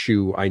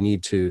virtue I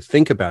need to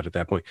think about at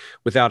that point,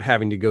 without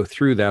having to go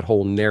through that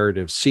whole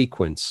narrative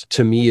sequence,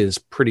 to me is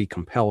pretty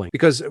compelling.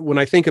 Because when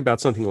I think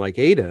about something like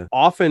Ada,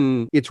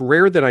 often it's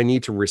rare that I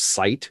need to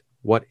recite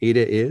what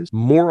Ada is.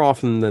 More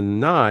often than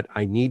not,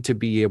 I need to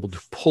be able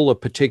to pull a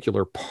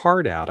particular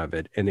part out of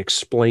it and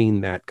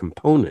explain that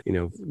component.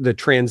 The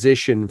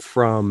transition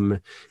from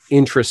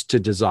interest to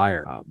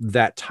desire,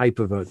 that type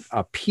of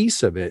a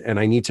piece of it. And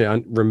I need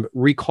to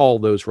recall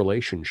those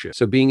relationships.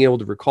 So being able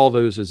to recall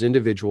those as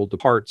individual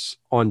parts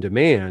on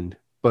demand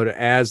but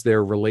as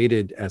they're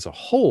related as a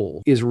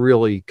whole is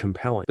really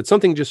compelling. But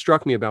something just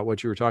struck me about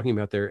what you were talking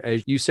about there.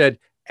 As you said,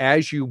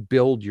 as you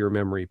build your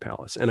memory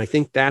palace. And I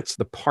think that's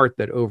the part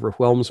that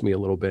overwhelms me a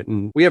little bit.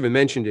 And we haven't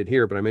mentioned it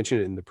here, but I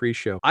mentioned it in the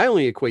pre-show. I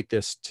only equate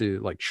this to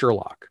like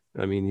Sherlock.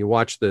 I mean, you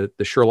watch the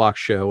Sherlock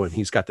show and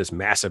he's got this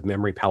massive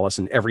memory palace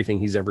and everything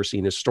he's ever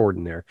seen is stored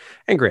in there.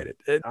 And granted,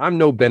 I'm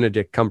no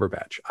Benedict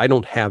Cumberbatch. I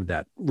don't have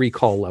that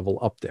recall level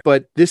up there.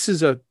 But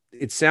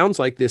it sounds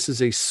like this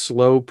is a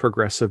slow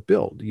progressive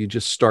build. You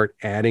just start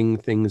adding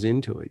things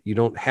into it. You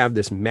don't have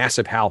this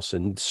massive house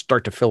and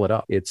start to fill it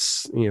up.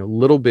 It's,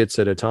 little bits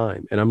at a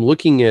time. And I'm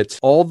looking at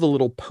all the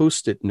little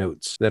Post-it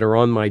notes that are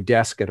on my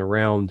desk and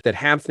around that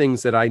have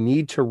things that I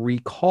need to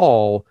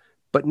recall,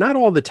 but not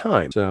all the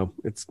time. So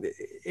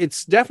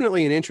it's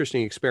definitely an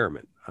interesting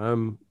experiment.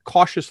 I'm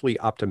cautiously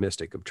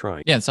optimistic of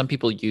trying. Yeah, and some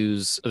people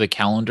use the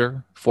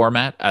calendar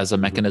format as a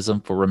mechanism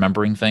for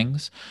remembering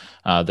things.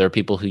 There are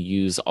people who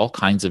use all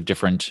kinds of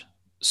different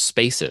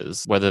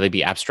spaces, whether they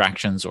be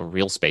abstractions or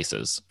real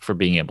spaces, for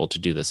being able to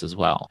do this as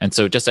well. And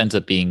so it just ends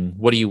up being,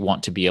 what do you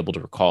want to be able to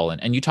recall?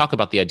 And you talk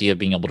about the idea of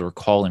being able to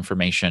recall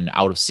information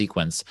out of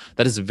sequence.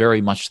 That is very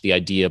much the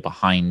idea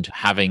behind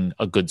having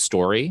a good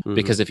story,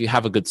 because if you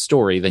have a good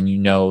story, then you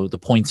know the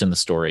points in the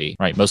story,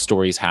 right? Most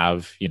stories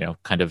have,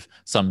 kind of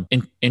some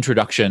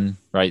introduction,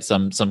 right?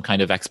 Some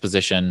kind of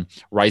exposition,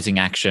 rising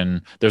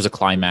action, there's a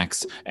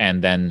climax,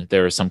 and then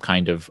there's some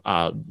kind of,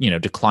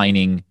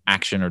 declining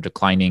action or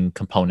declining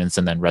components,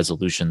 and then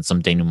resolution,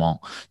 some denouement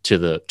to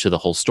the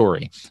whole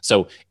story.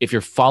 So if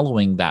you're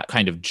following that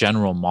kind of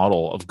general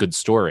model of good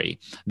story,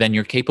 then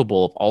you're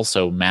capable of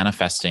also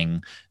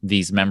manifesting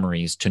these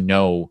memories to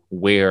know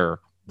where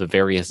the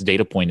various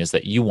data point is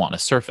that you want to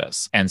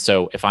surface. And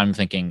so if I'm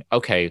thinking,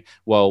 okay,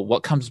 well,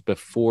 what comes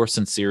before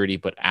sincerity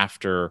but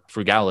after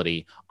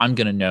frugality, I'm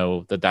going to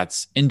know that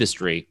that's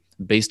industry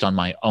based on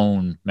my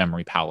own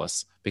memory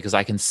palace, because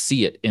I can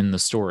see it in the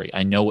story.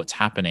 I know what's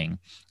happening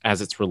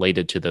as it's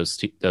related to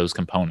those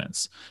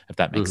components, if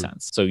that makes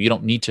sense. So you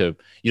don't need to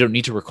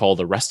recall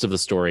the rest of the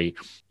story.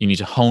 You need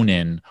to hone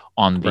in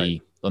on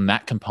on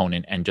that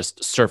component and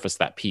just surface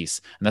that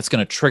piece. And that's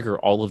going to trigger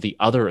all of the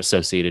other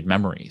associated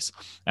memories.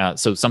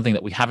 So something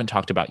that we haven't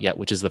talked about yet,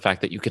 which is the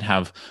fact that you can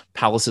have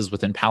palaces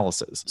within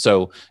palaces.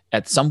 So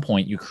at some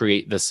point you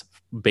create this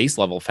base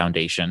level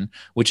foundation,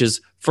 which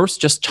is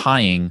first just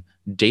tying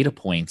data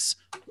points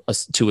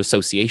to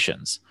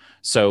associations.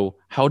 So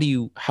how do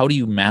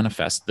you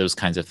manifest those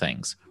kinds of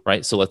things,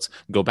 right? So let's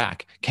go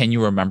back. Can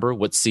you remember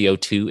what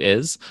CO2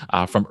 is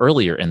from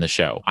earlier in the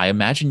show? I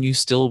imagine you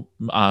still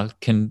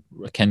can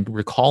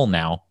recall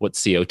now what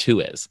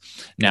CO2 is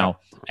now,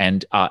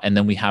 and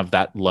then we have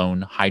that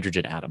lone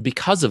hydrogen atom.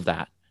 Because of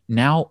that,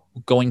 now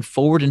going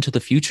forward into the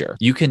future,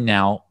 you can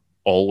now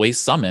always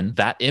summon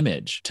that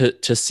image to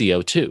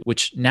CO2,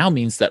 which now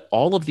means that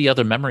all of the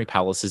other memory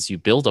palaces you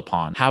build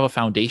upon have a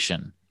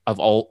foundation of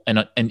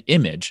an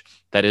image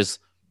that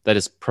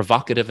is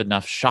provocative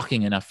enough,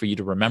 shocking enough for you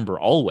to remember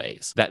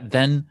always, that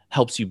then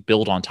helps you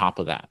build on top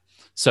of that.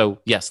 So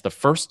yes, the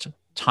first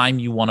time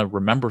you want to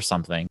remember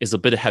something is a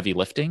bit of heavy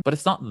lifting, but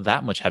it's not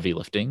that much heavy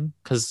lifting,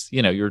 because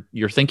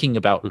you're thinking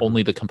about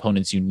only the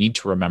components you need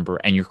to remember,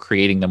 and you're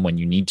creating them when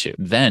you need to.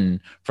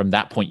 Then from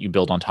that point you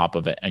build on top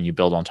of it, and you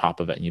build on top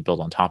of it, and you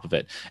build on top of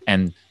it.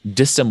 And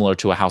dissimilar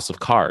to a house of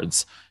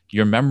cards,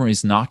 your memory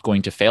is not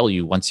going to fail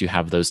you once you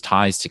have those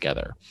ties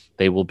together.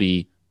 They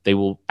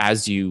will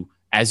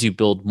as you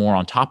build more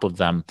on top of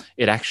them,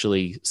 it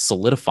actually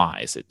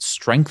solidifies, it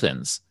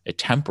strengthens, it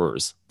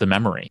tempers the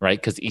memory, right?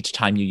 Because each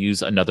time you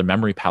use another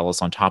memory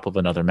palace on top of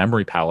another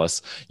memory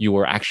palace, you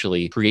are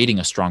actually creating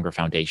a stronger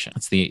foundation.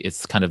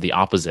 It's kind of the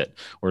opposite,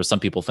 where some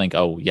people think,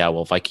 oh yeah,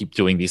 well, if I keep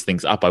doing these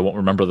things up, I won't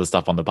remember the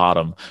stuff on the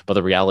bottom. But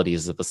the reality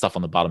is that the stuff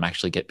on the bottom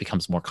actually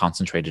becomes more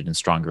concentrated and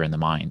stronger in the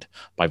mind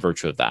by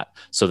virtue of that.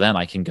 So then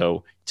I can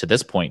go to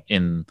this point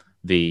in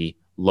the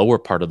lower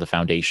part of the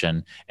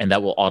foundation, and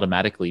that will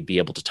automatically be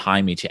able to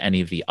tie me to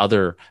any of the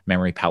other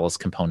memory palace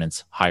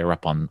components higher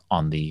up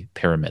on the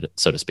pyramid,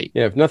 so to speak.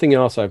 Yeah, if nothing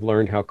else, I've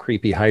learned how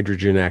creepy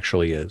hydrogen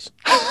actually is.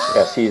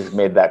 Yes, he's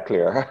made that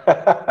clear.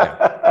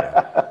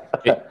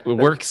 It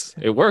works.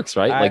 It works,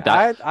 right? Like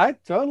that. I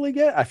totally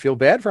get it. I feel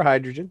bad for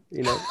hydrogen.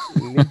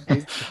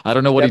 I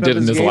don't know what he did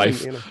in his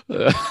life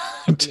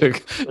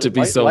to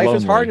be so lonely. Life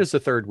is hard as the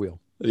third wheel.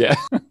 Yeah.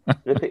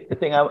 The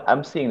thing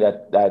I'm seeing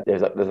that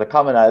there's a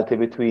commonality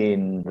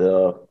between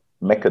the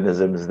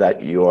mechanisms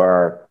that you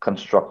are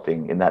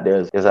constructing, in that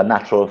there's a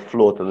natural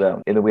flow to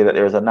them, in the way that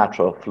there's a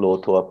natural flow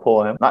to a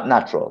poem. Not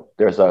natural.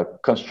 There's a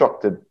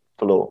constructed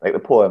flow, like the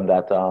poem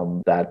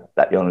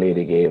that young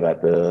lady gave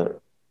at the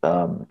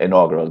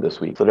inaugural this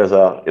week. So there's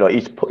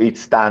each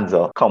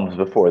stanza comes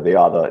before the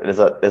other.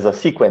 There's a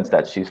sequence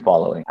that she's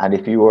following, and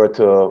if you were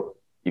to,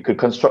 you could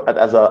construct it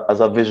as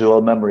a visual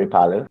memory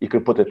palette. You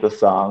could put it to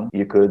song.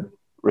 You could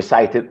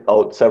recite it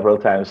out several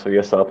times for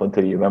yourself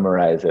until you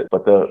memorize it.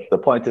 But the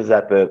point is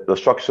that the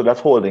structure that's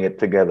holding it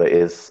together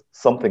is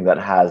something that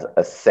has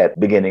a set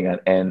beginning and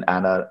end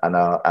and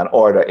an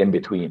order in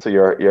between. So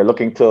you're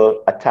looking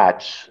to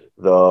attach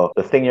the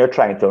thing you're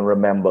trying to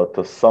remember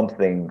to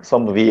something,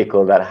 some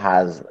vehicle that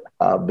has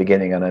a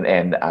beginning and an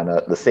end and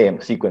the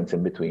same sequence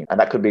in between. And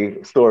that could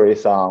be story,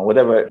 song,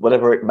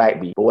 whatever it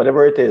might be. But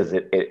whatever it is,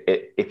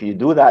 if you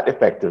do that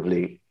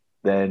effectively,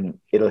 then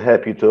it'll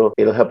help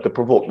to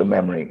provoke the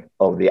memory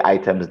of the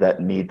items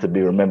that need to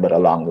be remembered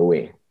along the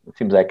way. It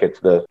seems like it's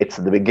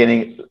the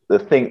beginning. The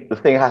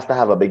thing has to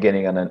have a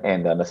beginning and an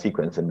end and a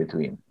sequence in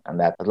between. And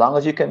that as long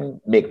as you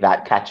can make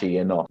that catchy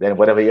enough, then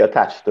whatever you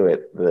attach to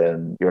it,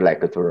 then you're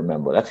likely to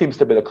remember. That seems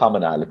to be the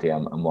commonality.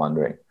 I'm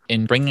wondering.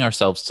 In bringing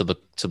ourselves to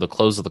the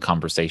close of the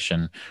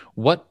conversation,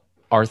 what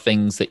are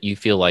things that you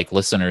feel like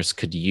listeners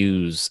could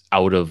use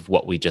out of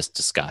what we just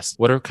discussed?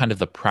 What are kind of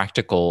the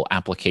practical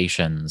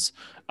applications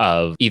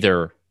of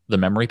either the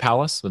memory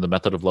palace, or the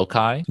method of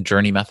loci,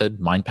 journey method,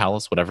 mind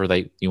palace, whatever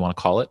you want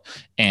to call it,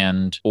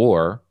 and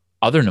or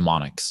other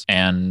mnemonics,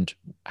 and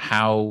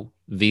how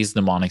these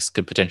mnemonics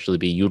could potentially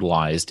be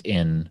utilized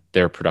in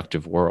their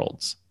productive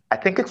worlds? I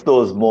think it's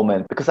those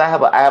moments, because I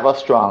have a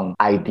strong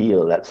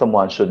ideal that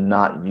someone should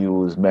not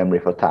use memory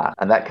for tasks.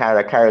 And that kind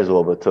of carries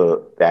over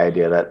to the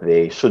idea that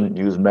they shouldn't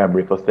use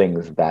memory for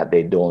things that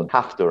they don't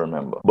have to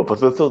remember. But for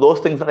those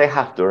things that they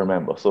have to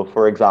remember. So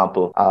for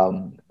example,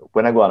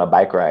 when I go on a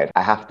bike ride,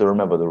 I have to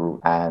remember the route.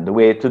 And the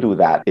way to do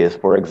that is,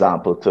 for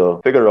example, to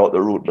figure out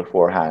the route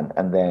beforehand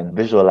and then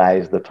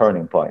visualize the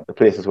turning point, the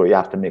places where you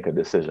have to make a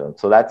decision.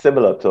 So that's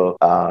similar to,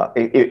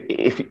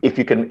 if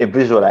you can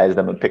visualize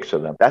them and picture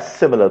them, that's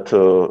similar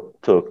to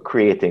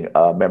creating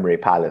a memory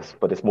palace,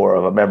 but it's more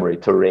of a memory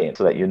terrain,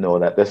 so that you know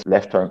that this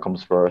left turn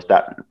comes first,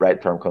 that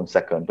right turn comes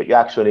second. But I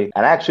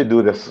actually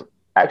do this.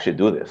 I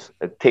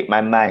take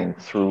my mind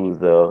through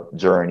the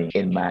journey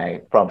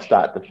from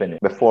start to finish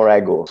before I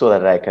go, so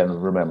that I can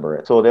remember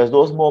it. So there's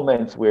those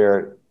moments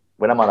where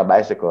when I'm on a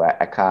bicycle,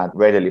 I can't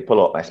readily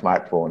pull out my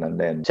smartphone and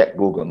then check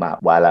Google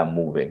Maps while I'm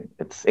moving.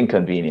 It's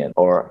inconvenient.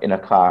 Or in a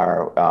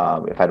car,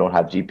 if I don't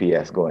have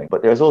GPS going.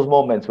 But there's those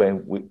moments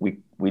when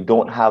we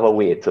don't have a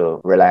way to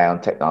rely on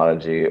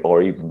technology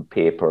or even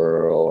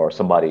paper or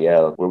somebody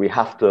else, where we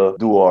have to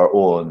do our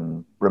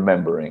own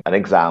remembering. An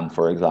exam,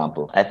 for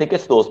example. I think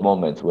it's those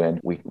moments when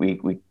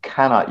we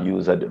cannot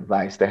use a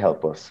device to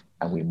help us,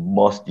 and we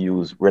must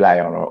rely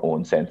on our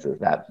own senses.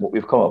 That what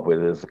we've come up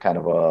with is kind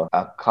of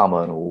a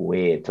common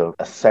way to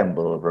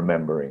assemble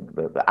remembering,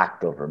 the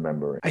act of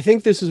remembering. I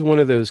think this is one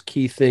of those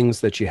key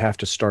things that you have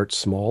to start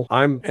small.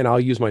 And I'll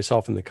use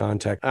myself in the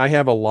context. I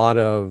have a lot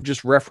of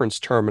just reference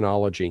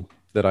terminology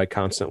that I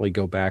constantly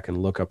go back and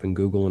look up in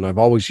Google. And I've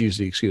always used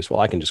the excuse, well,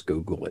 I can just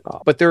Google it.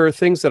 But there are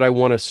things that I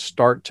want to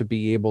start to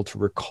be able to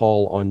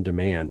recall on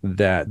demand,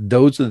 that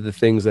those are the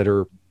things that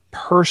are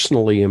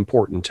personally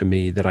important to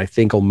me that I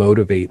think will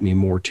motivate me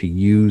more to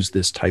use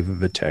this type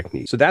of a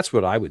technique. So that's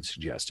what I would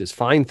suggest, is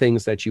find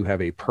things that you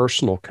have a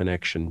personal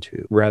connection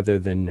to rather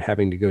than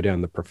having to go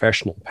down the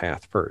professional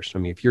path first. I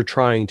mean, if you're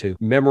trying to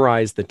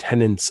memorize the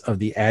tenets of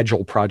the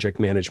agile project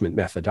management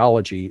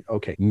methodology,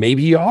 okay,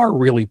 maybe you are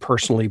really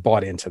personally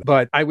bought into it.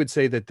 But I would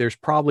say that there's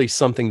probably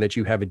something that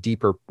you have a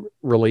deeper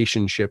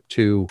relationship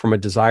to from a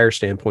desire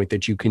standpoint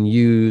that you can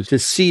use to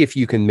see if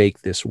you can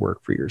make this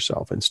work for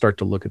yourself and start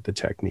to look at the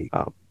technique.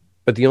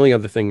 But the only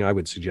other thing I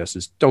would suggest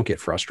is don't get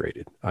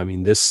frustrated. I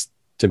mean, this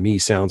to me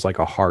sounds like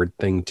a hard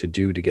thing to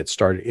do to get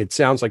started. It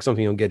sounds like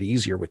something will get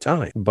easier with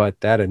time, but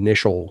that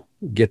initial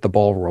get the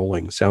ball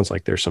rolling sounds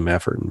like there's some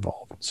effort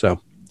involved. So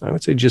I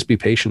would say just be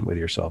patient with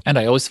yourself. And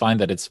I always find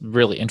that it's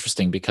really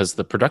interesting because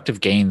the productive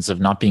gains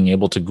of not being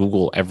able to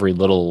Google every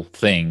little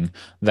thing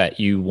that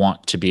you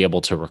want to be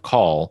able to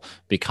recall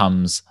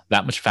becomes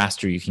that much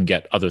faster you can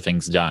get other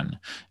things done.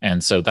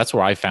 And so that's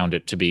where I found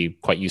it to be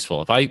quite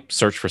useful. If I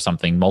search for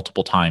something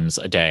multiple times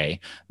a day,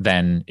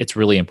 then it's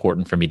really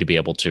important for me to be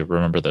able to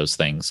remember those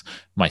things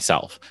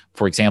myself.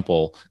 For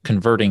example,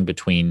 converting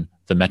between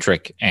the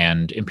metric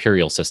and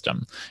imperial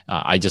system.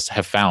 I just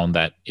have found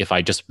that if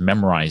I just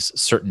memorize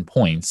certain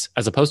points,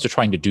 as opposed to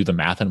trying to do the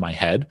math in my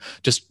head,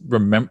 just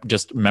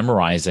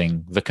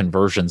memorizing the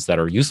conversions that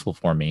are useful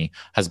for me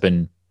has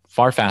been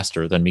far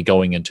faster than me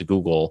going into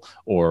Google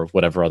or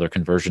whatever other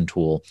conversion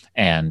tool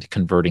and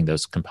converting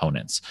those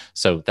components.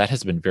 So that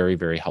has been very,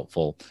 very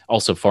helpful.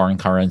 Also, foreign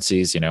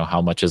currencies,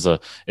 how much is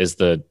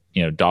the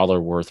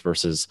dollar worth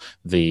versus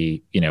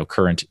the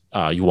current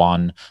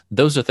yuan.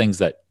 Those are things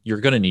that you're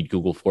going to need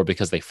Google for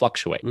because they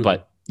fluctuate. Mm-hmm.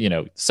 But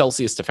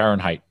Celsius to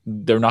Fahrenheit,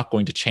 they're not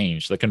going to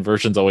change. The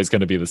conversion's always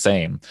going to be the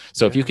same.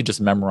 So if you could just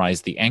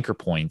memorize the anchor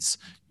points,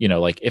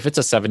 like if it's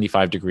a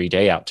 75-degree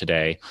day out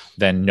today,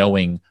 then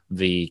knowing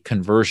the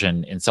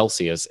conversion in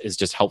Celsius is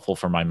just helpful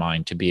for my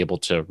mind to be able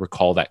to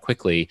recall that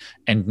quickly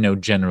and know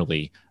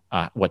generally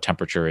what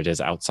temperature it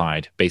is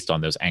outside based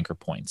on those anchor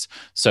points.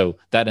 So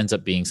that ends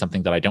up being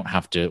something that I don't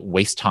have to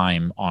waste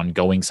time on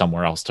going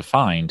somewhere else to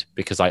find,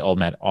 because I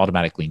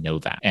automatically know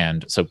that.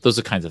 And so those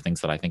are kinds of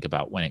things that I think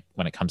about when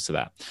it comes to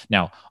that.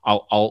 Now,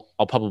 I'll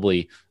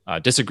probably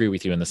disagree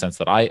with you in the sense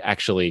that I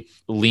actually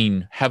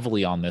lean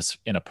heavily on this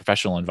in a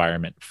professional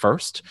environment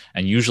first,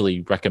 and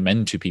usually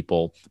recommend to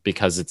people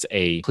because it's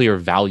a clear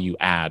value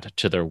add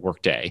to their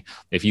workday.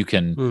 If you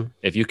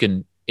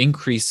can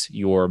increase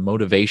your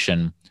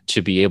motivation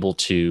to be able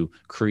to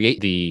create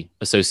the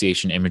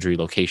association, imagery,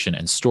 location,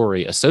 and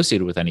story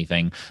associated with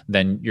anything,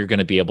 then you're going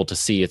to be able to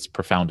see its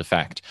profound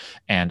effect.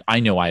 And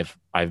I know I've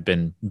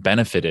been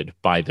benefited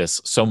by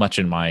this so much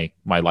in my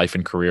life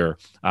and career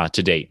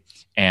to date.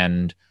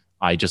 And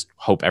I just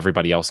hope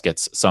everybody else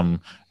gets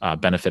some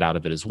benefit out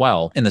of it as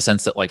well, in the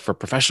sense that, like, for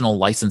professional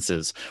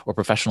licenses or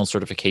professional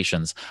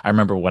certifications, I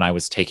remember when I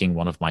was taking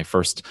one of my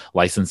first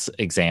license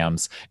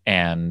exams,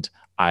 and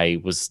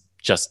I was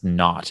just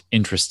not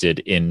interested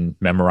in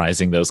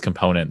memorizing those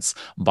components.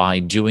 By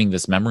doing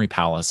this memory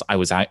palace, I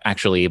was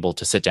actually able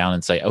to sit down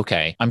and say,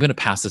 okay, I'm going to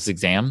pass this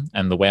exam.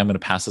 And the way I'm going to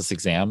pass this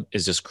exam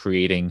is just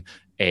creating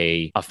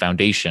a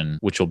foundation,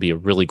 which will be a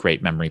really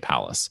great memory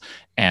palace.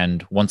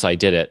 And once I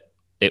did it,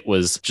 it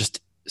was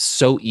just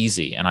so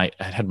easy. And I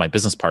had my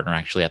business partner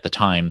actually at the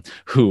time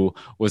who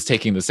was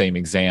taking the same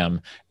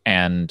exam.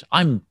 And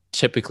I'm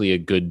typically a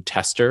good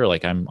tester.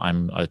 Like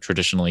I'm a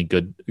traditionally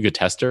good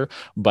tester,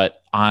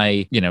 but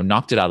I,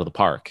 knocked it out of the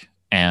park.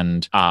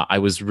 And I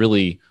was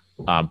really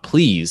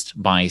pleased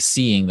by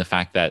seeing the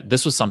fact that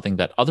this was something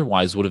that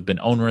otherwise would have been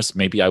onerous.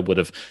 Maybe I would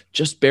have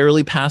just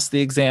barely passed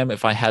the exam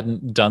if I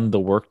hadn't done the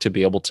work to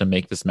be able to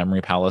make this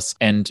memory palace.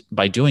 And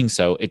by doing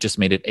so, it just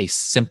made it a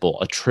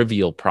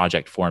trivial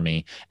project for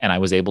me. And I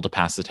was able to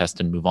pass the test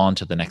and move on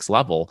to the next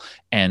level.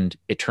 And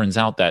it turns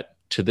out that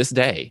to this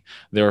day,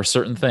 there are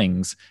certain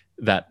things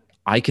that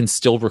I can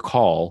still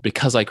recall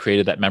because I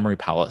created that memory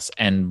palace.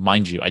 And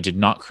mind you, I did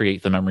not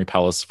create the memory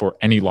palace for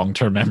any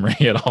long-term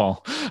memory at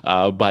all.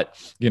 But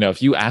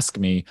if you ask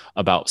me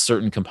about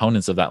certain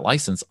components of that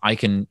license, I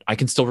can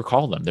still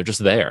recall them. They're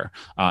just there,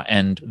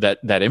 and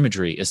that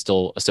imagery is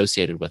still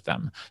associated with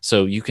them.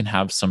 So you can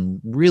have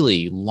some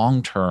really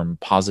long-term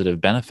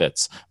positive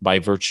benefits by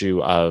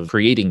virtue of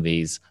creating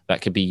these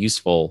that could be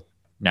useful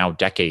now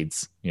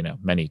decades,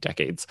 many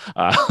decades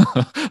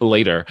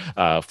later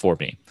for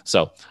me.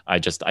 So I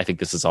think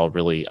this is all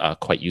really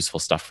quite useful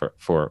stuff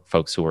for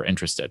folks who are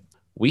interested.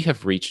 We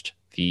have reached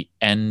the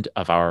end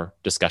of our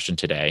discussion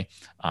today,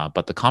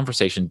 but the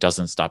conversation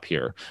doesn't stop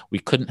here. We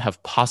couldn't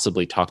have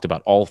possibly talked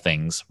about all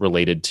things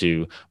related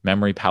to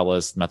memory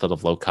palace, method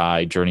of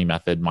loci, journey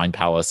method, mind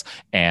palace,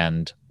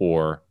 and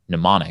or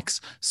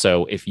mnemonics.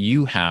 So if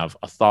you have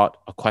a thought,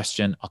 a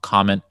question, a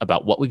comment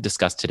about what we've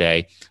discussed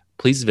today,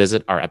 please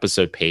visit our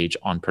episode page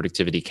on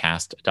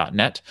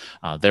productivitycast.net.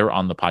 There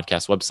on the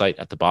podcast website,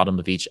 at the bottom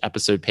of each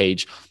episode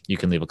page, you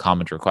can leave a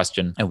comment or a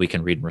question, and we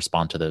can read and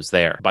respond to those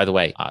there. By the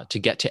way, to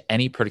get to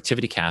any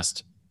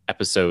ProductivityCast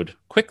episode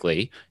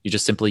quickly, you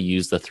just simply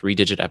use the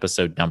 3-digit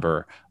episode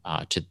number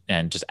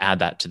and just add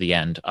that to the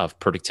end of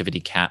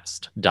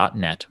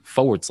productivitycast.net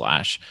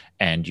 /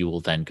 and you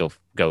will then go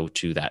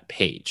to that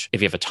page.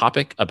 If you have a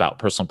topic about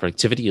personal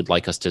productivity you'd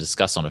like us to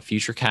discuss on a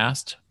future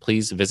cast,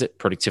 please visit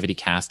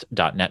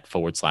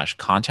productivitycast.net /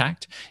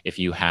 contact. If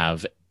you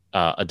have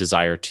a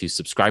desire to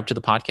subscribe to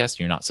the podcast,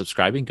 you're not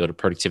subscribing, go to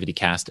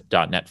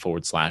productivitycast.net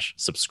 /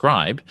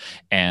 subscribe.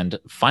 And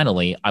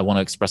finally, I want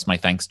to express my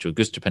thanks to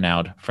Augusto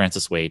Pinaud,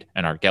 Francis Wade,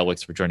 and Art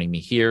Gelwicks for joining me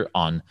here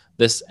on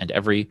this and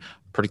every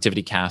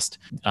Productivity Cast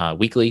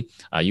weekly.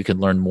 You can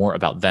learn more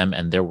about them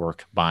and their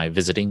work by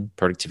visiting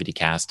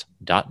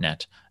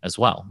productivitycast.net as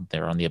well.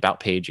 They're on the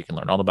About page. You can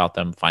learn all about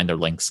them, find their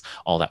links,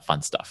 all that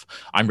fun stuff.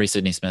 I'm Ray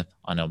Sidney Smith.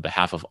 On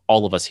behalf of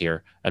all of us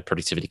here at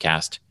Productivity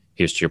Cast,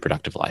 here's to your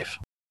productive life.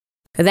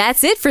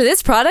 That's it for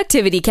this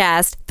Productivity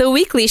Cast, the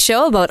weekly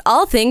show about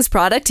all things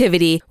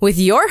productivity, with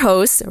your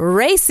hosts,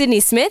 Ray Sidney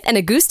Smith and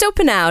Augusto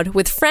Pinaud,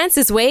 with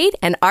Francis Wade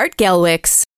and Art Gelwicks.